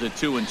count holds at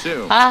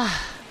 2-2. 아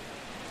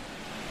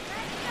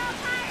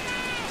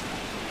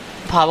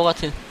바보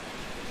같은.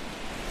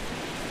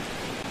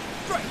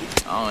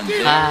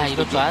 아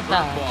이럴 줄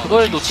알았다.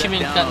 그걸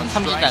놓치면 일단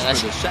삼진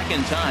나가지.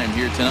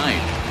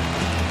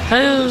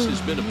 This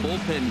has been a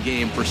bullpen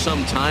game for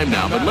some time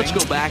now, but let's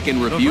go back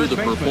and review the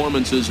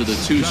performances of the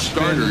two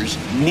starters,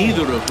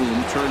 neither of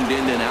whom turned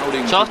in an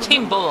outing.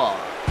 저스틴 버거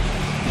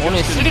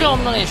오늘 3라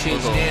홈런의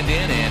주인공. Stand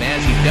in, and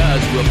as he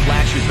does, we'll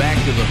flash it back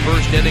to the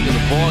first inning of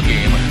the ball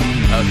game.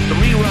 A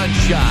 3-run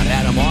shot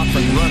had him off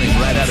and running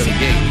right out of the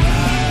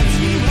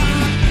gate.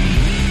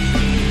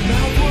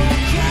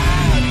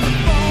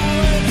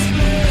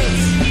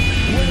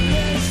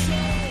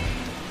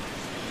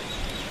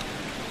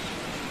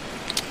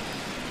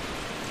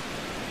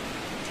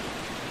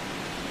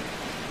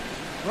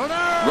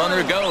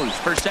 Runner goes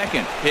for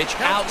second. Pitch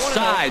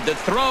outside the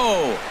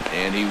throw.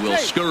 And he will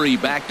scurry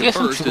back to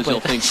first as he'll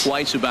think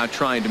twice about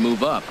trying to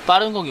move up.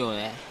 빠른 공이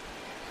오네.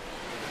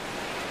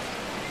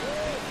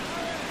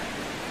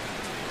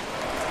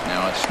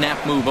 Now a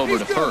snap move over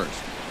to first.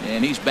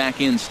 And he's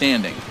back in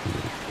standing.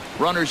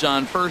 Runners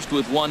on first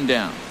with 1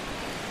 down.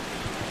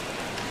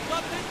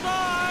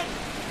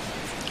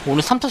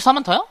 오늘 3타수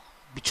 4만타야?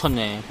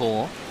 미쳤네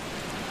그거.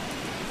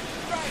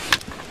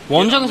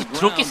 원정에서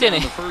드럽게 세네.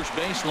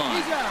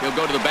 He'll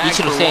go to the bag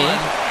이치로 for 세. 1.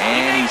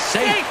 And he's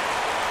safe.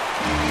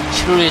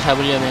 7호를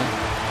잡으려면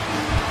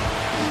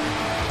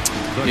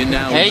And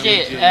now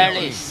AJ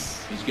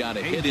앨리스. he's got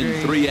a hit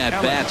in 3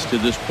 at-bats to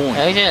this point.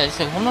 AJ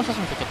앨리스가 홈런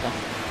쳤으면 좋겠다.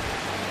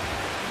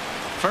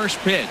 First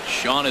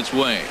pitch on its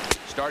way.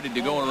 Started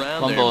to go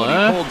around One there, but he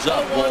ball. holds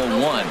up ball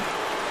 1.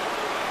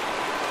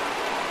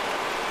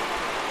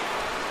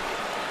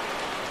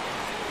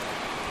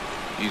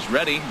 He's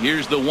ready.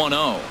 Here's the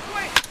 1-0.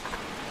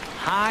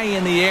 High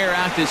in the air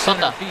out to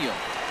center 쏜다. field.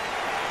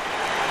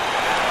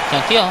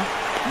 그냥 뛰어.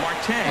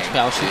 Marte 어차피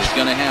아웃이지. is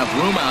going to have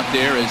room out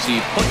there as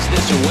he puts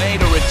this away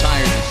to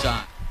retire the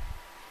side.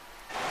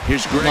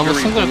 Here's 너무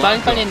승부를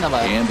빨리빨리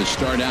했나봐요. And to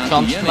start out the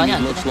점수 inning, 많이 it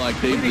안 looks 주네. like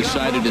they've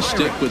decided to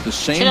stick with the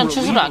same 최대한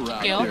투수를 reliever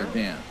아낄게요. out there,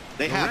 Dan.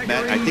 They have,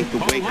 Matt. I think the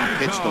way he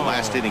pitched the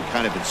last inning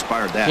kind of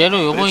inspired that. 얘로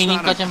But 요번 it's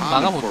not 이닝까지 한번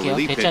uncommon for 막아볼게요.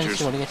 relief 될지 않을지 pitchers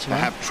to 모르겠지만.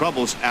 have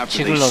troubles after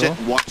they 지글러로. sit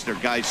and watch their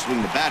guys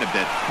swing the bat a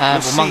bit. 아,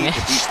 We'll 못 see 막네.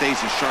 if he stays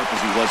as sharp as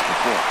he was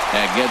before.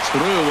 That gets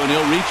through, and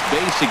he'll reach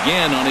base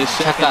again on his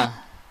second 잠깐.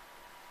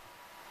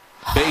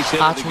 base hit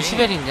아, of the game.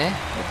 조시벨인데.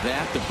 With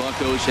that, the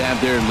Buccos have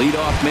their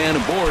leadoff man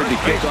aboard to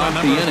kick off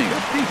the inning.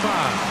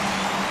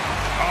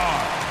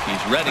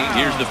 He's ready.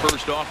 Here's the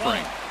first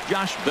offering.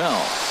 Josh Bell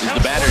is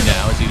the batter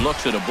now as he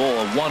looks at a ball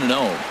of 1-0.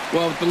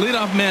 Well, with the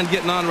leadoff man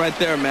getting on right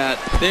there, Matt,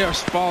 they are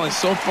falling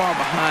so far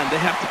behind. They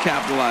have to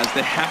capitalize.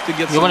 They have to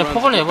get some 이번에 runs.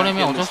 폭을 to get back 내보내면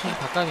in 어쩔 this 수 없이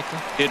바꿔야겠다.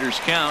 Hitters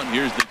count.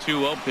 Here's the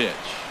 2-0 pitch.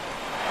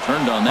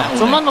 Turned on that 아, one.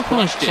 좀만 and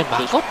높으면 crushed 진짜 it.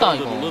 Just 막았다, pulled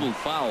it a 이거. little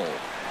foul.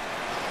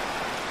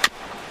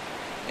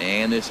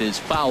 And this is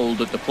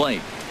fouled at the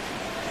plate.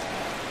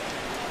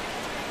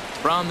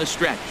 From the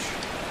stretch.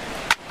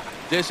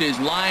 This is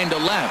line to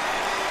left.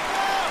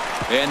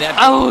 And that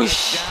아우, gets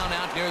씨. down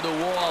out near the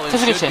wall and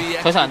투수 should 교체. be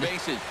더 이상 안 extra 돼.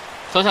 bases.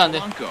 더 이상 안 돼.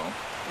 Blanco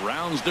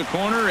rounds the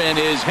corner and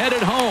is headed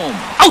home.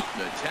 아우!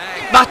 The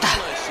tag 맞다.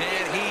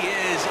 and he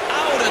is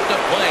out at the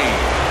plate.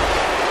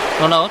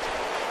 런아웃.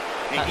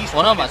 And he's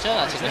원아웃 trying his 맞죠,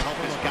 hardest to 지금? help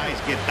his guys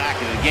get back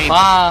in the game.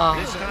 와.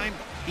 This time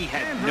he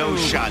had no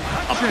shot.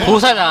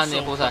 보살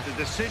나왔네, 보살. The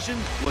decision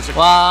was a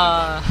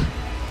와.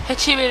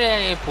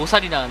 해치빌의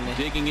보살이 나왔네.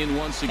 Digging in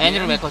once again.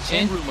 Andrew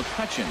McCutcheon. Andrew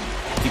McCutcheon.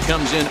 He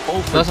comes in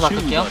 0 for 여기서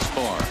 2 바꿀게요. thus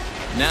far.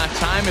 Now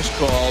time is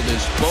called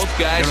as both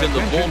guys in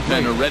the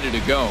bullpen are ready to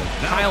go.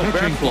 Kyle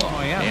Barflow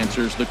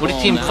answers the call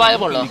우리 팀 now.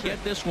 파이어볼러.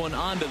 Get this one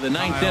onto the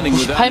 9th inning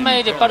without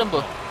 98마일의 빠른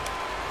볼.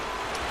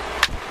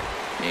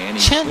 And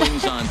he 치는데.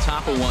 swings on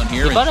top of one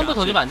here 이 and 빠른 볼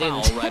shots 돌리면 안 it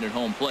foul 되겠는데. right at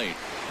home plate.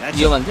 That's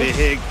a 위험한데?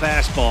 big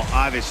fastball,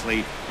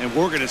 obviously, and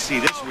we're going to see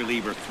this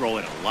reliever throw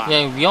it a lot.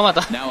 야, 이거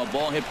위험하다. Now a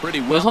ball hit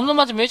pretty 왜 well 홈런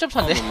맞으면 1점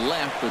on 차인데? the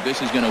left, but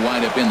this is going to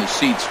wind up in the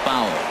seats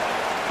foul.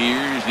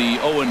 Here's the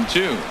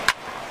 0-2.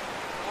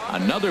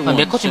 Another 아, one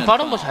맥커친 sent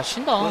빠른 거 foul. 잘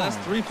친다. Well, that's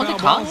 3 컨택 foul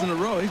다 balls in a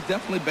row. He's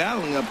definitely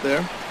battling up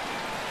there.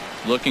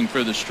 Looking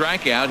for the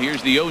strikeout.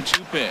 Here's the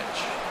 0-2 pitch.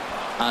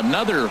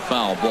 Another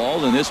foul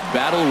ball, and this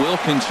battle will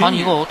아니,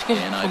 continue. 이거 어떻게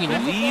And I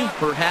속이냐? believe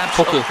perhaps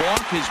a 버크.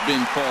 balk has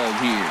been called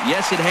here.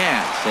 Yes, it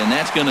has. And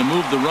that's going to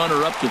move the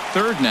runner up to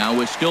third now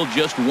with still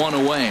just one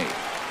away.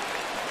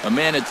 A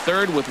man at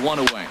third with one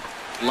away.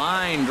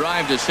 Line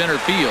drive to center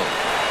field.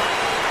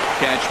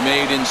 Catch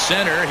made in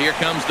center. Here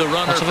comes the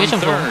runner 아, from 좀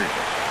third.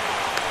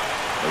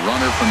 The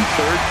runner from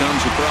third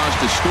comes across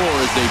to score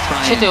as they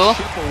try and 최대호.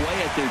 chip away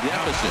at their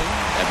deficit.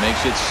 That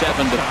makes it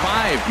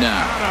 7-5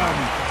 now.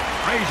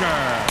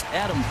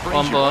 Adam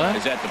One ball. Frazier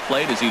is at the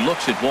plate as he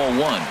looks at ball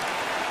one.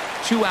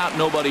 2 out,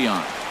 nobody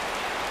on.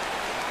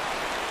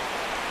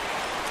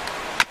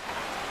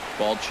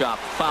 Ball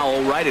chopped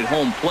foul right at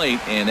home plate,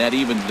 and that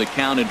evens the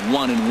count at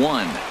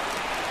 1-1.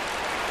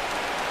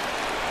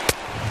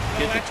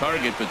 Hit the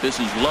target, but this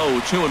is low,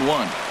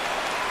 2-1.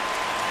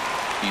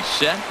 He's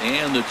set,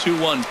 and the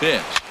 2-1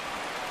 pitch.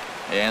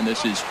 And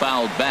this is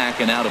fouled back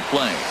and out of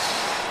play.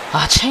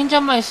 아,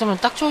 체인지업만 있으면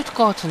딱 좋을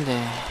것 같은데.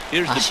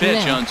 Here's the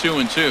pitch 아쉽네요. on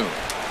 2-2.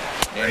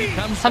 And he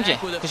comes 삼진,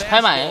 back with a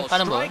 98 마일, fastball.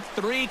 빠른 볼. Strike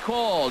 3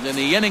 called, and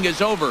the inning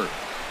is over.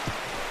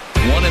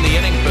 1 in the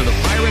inning for the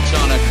Pirates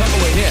on a couple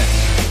of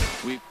hits.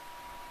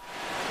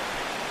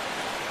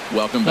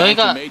 Welcome back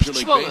to 여기가 Major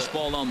League 피츠버그.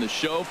 Baseball on the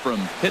show from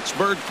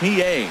Pittsburgh,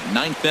 PA.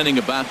 9th inning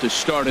about to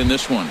start in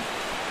this one.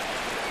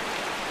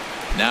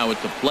 Now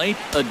at the plate,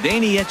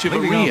 Adeiny Leading off for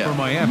Echeverria.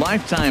 Miami.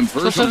 Lifetime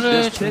versus 소스를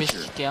this pitcher.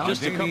 준비시킬게요.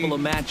 Just a couple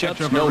of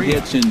matchups, Echeverria. no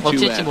hits in 2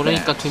 어찌할지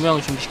모르니까 at-bats.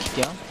 2명을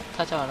준비시킬게요.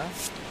 타자 하나.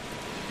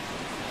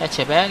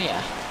 에체베리아.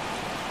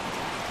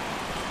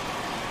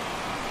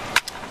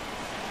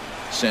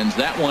 Sends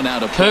that one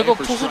out of play 결국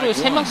for 투수를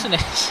strike 3명 one. 쓰네.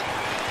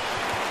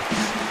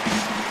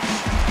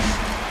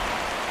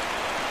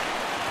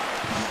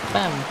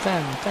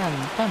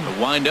 빰빰빰빰.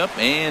 The windup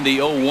and the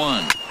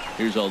 0-1.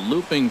 Here's a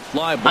looping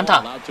fly ball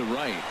안타. out to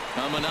right.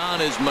 Coming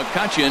on is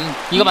McCutcheon.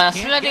 이거 만약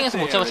He can't 슬라이딩에서 get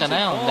못 there as it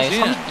잡았잖아요. 나 falls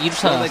이거 in.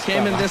 2루차 Well, they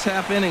came in 나왔을 this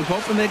half inning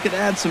hoping they could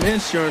add some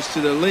insurance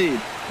to their lead.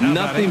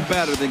 Nothing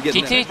better than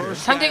getting DT that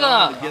first guy 상대가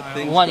out to get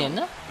things going.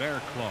 우한이었나?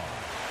 Fair claw.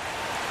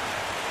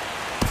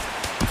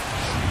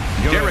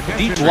 Derek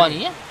Dietrich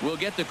우한이냐? will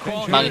get the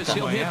call here 망했다. as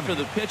he'll hit for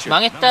the pitcher.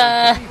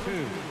 망했다.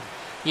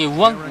 이게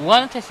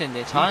우한한테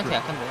쓰는데 저한테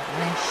약한데.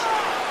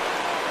 아이씨.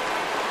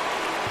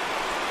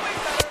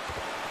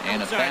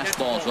 And a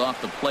fastball's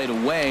off the plate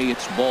away.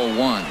 It's ball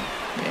one.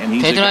 And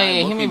he's a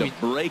guy 데드라이의 looking to 힘이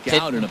break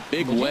out in a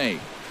big way.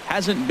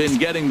 Hasn't been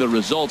getting the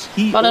results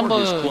he 빠른 or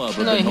볼 his club have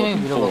킬러의 been 힘을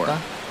looking for. 밀어볼까?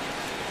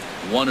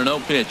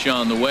 1-0 pitch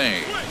on the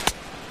way.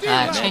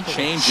 아, And that 체인지.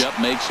 changeup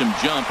makes him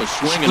jump a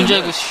swing and a 문제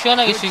알고 miss.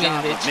 시원하게 Good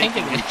job 스윙했는데 of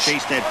making him 체인지네.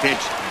 chase that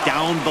pitch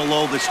down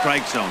below the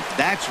strike zone.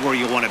 That's where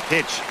you want to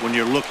pitch when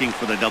you're looking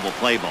for the double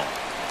play ball.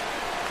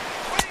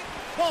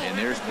 And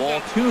there's ball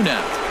two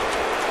now.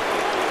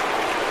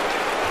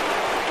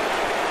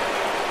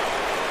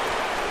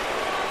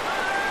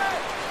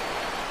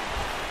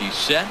 He's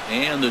set,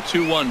 and the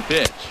 2-1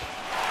 pitch.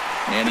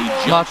 And he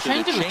와, jumps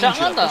at the 체인지를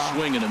changeup, 짱한다. a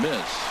swing and a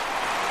miss.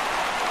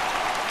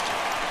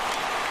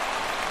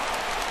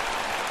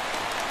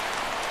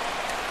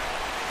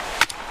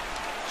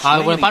 아,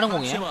 이번엔 빠른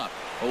공이에요.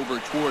 Over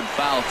toward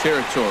foul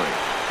territory.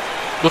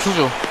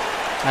 노수주.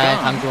 아,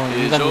 강종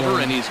is over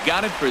인간이요. and he's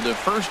got it for the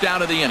first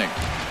out of the inning.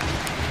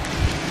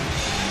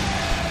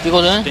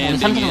 이거는 오늘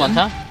 3점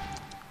많다.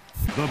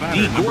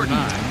 D. Gordon.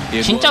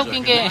 It 진짜 was a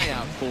웃긴 게 fly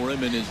out for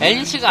him in his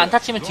엘리시가 안타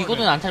치면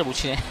디고드는 안타를 못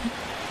치네.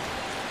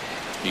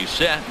 He's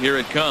set. Here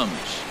it comes.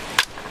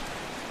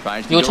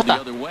 Tries to 이거 go the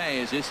쳤다. other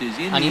way as this is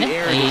in 아니네? the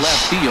air to 에이씨.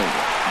 left field.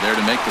 There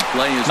to make the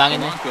play is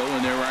망했네. Polanco,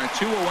 and there are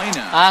 2 away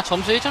now. 아,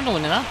 점수 1점도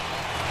못 내나?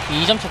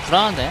 2점 차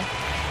불안한데.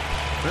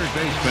 Third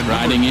baseman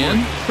Riding number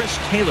in, 40. Chris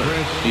Taylor.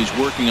 He's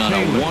working on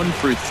a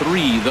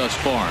 1-for-3 thus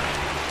far.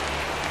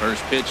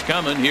 First pitch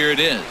coming. Here it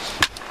is.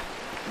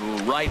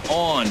 Right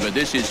on, but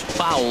this is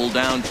foul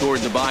down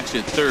toward the box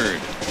at third.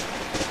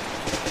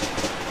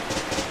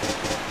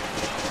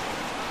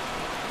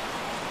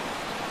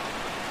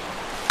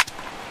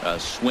 A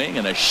swing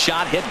and a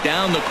shot hit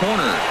down the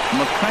corner.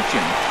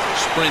 McCutcheon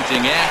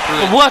sprinting after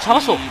it. 뭐야,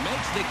 잡았어. He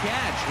makes the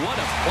catch. What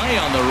a play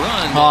on the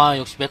run. 아,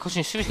 역시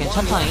맥커신 수비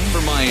괜찮다잉.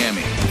 For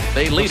Miami.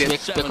 They lead it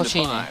역시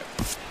맥커신이네.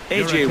 7-5.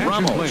 AJ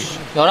Ramos.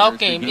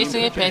 19게임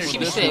 1승 1패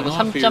 12세이브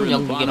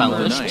 3.0무게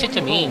방울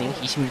 17.2이닝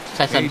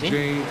 26타 3진.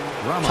 AJ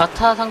Ramos.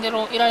 좌타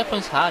상대로 1할 푼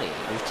 4리,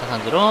 우타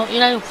상대로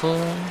 1할 푼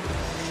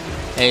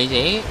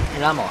AJ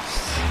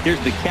라모스.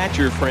 Here's the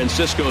catcher,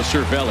 Francisco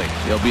Cervelli.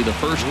 He'll be the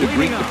first to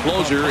greet the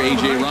closer,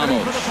 AJ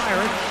Ramos.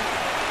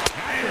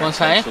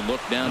 원사에 Takes a look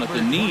down at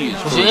the knees.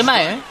 무수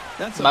 1마일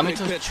That's a 마음이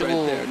big pitch 치고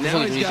right there.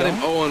 Now 구성이 he's got him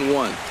들이죠.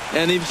 0-1.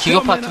 And he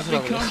still 기겁파 may not be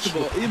투수라고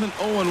comfortable. Even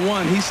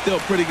 0-1, he's still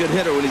a pretty good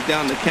hitter when he's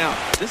down the count.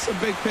 This is a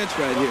big pitch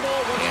right here.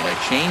 And a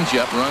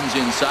changeup runs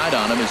inside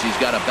on him as he's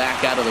got to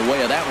back out of the way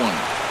of that one.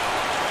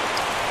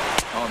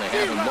 Oh, they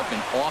have him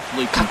looking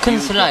awfully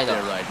confused up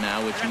there right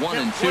now. It's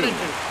 1-2.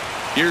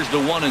 Here's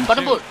the 1-2.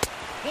 빠른 볼.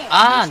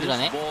 아, 안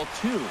들어가네. Ball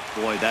 2.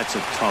 Boy, that's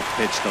a tough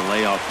pitch to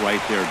lay off right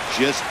there,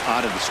 just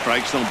out of the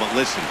strike zone. But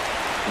listen,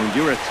 when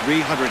you're a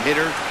 300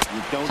 hitter,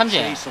 you don't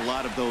삼진. chase a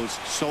lot of those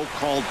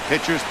so-called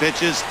pitches.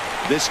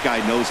 This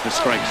guy knows the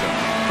strike zone.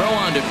 Throw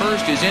on to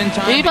first is in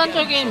time.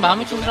 일반적인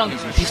마음이 투수랑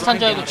비슷한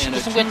줄 알고 직구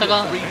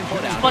승부했다가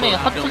초반에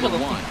핫플려고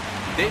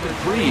David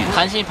Freese.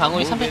 간신히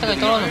방울이 3패까지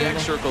떨어졌는데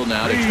Circle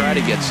now to try to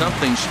get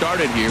something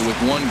started here with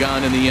 1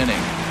 gone in the inning.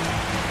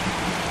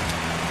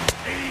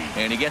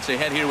 And he gets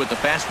ahead here with the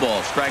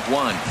fastball, strike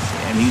 1.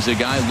 And he's a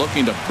guy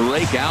looking to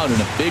break out in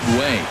a big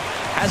way.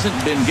 Hasn't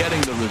been getting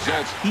the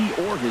results he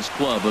or his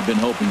club have been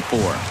hoping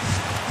for.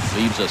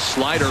 Leaves a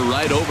slider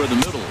right over the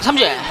middle.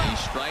 삼진. He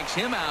strikes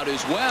him out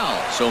as well.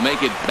 So make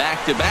it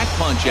back-to-back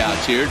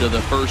punch-outs here to the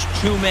first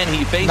 2 men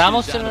he faces.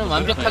 라모스는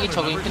완벽하게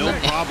적응이 No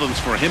끝났네. problems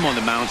for him on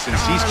the mound since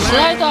he's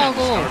슬라이더하고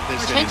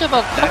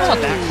체인지업하고 커버가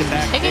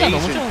 3개가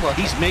너무 좋은 것 같아.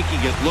 He's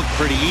making it look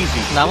pretty easy.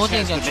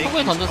 나머지는 그냥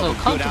초구에 던져서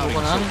카운트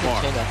보거나 하는 게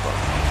제일 나을 것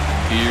같아.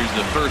 Here's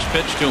the first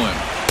pitch to him.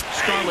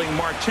 Starling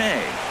Marte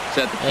is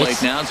at the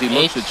plate now as he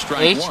looks at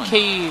strike 1.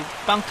 HK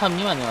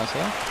빵탐님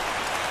안녕하세요.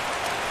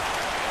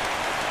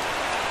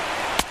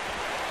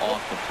 Off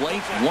the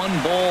plate,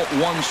 1 ball,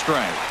 1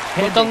 strike.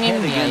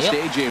 Head-to-head against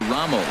AJ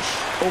Ramos,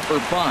 0 for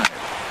 5.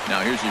 Now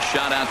here's a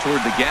shot out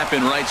toward the gap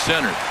in right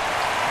center.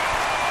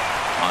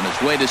 On his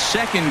way to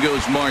second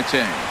goes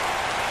Marte.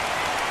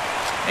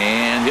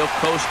 And he'll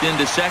coast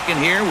into second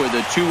here with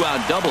a 2-out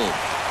double.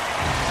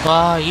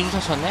 와, 2루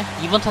타쳤네.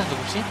 2번 타자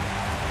누구지?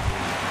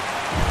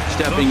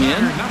 Stepping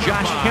in,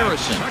 Josh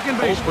Harrison,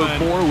 0 for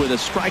 4 with a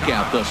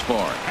strikeout thus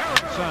far.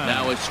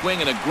 Now a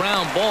swing and a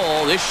ground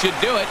ball. This should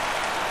do it.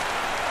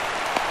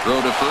 Throw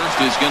to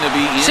first is going to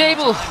be in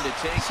세이브 time to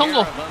take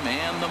성공. care of them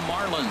and the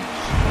Marlins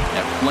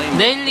have claimed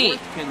내일리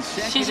the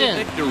 4th 시즌 consecutive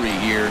victory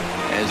here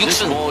as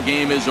this 6승. ball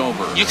game is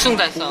over. 6승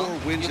달성.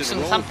 4 wins in a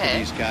 6승 row for 3패.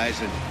 these guys,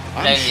 and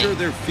I'm Straily. sure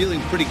they're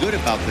feeling pretty good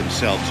about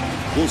themselves.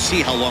 We'll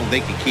see how long they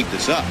can keep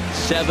this up.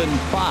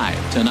 7-5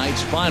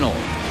 tonight's final.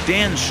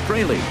 Dan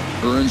Straily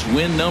earns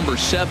win number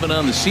 7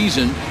 on the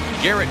season.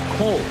 Gerrit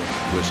Cole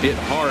was hit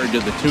hard to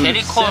the tune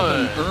Gerrit of Cole.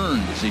 7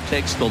 earned as he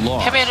takes the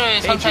loss. 패배를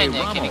AJ 선사했네,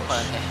 Ramos 게리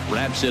콜한테.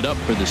 wraps it up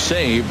for the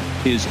save.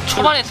 His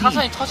초반에 13th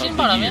타선이 of 터진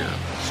the 바람에 year.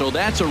 So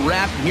that's a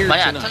wrap here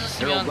많이 안 tonight.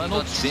 터졌으면 Harold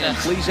Reynolds, 이거 진짜 Dan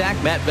Plesac,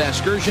 Matt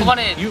Vasgersian.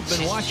 초반에 You've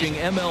been watching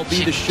MLB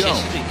질 The Show.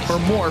 수도 있겠어. For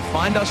more,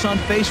 find us on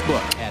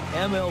Facebook at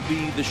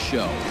MLB The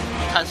Show.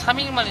 단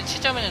 3일 만에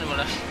 7점을 내는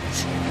거라.